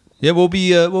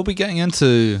be getting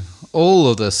into all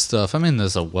of this stuff. I mean,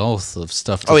 there's a wealth of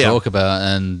stuff to talk about,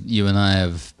 and you and I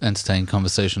have entertained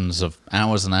conversations of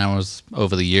hours and hours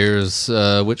over the years,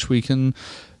 which we can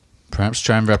perhaps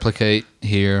try and replicate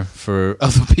here for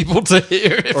other people to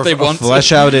hear if they want to.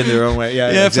 Flesh out in their own way. Yeah,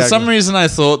 exactly. For some reason, I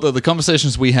thought that the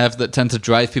conversations we have that tend to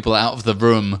drive people out of the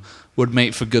room would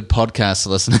make for good podcast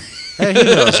listening. Hey, who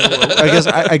knows?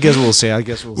 I guess we'll see.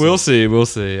 We'll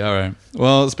see. All right.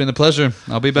 Well, it's been a pleasure.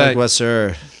 I'll be back. Likewise,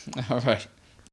 sir. All right.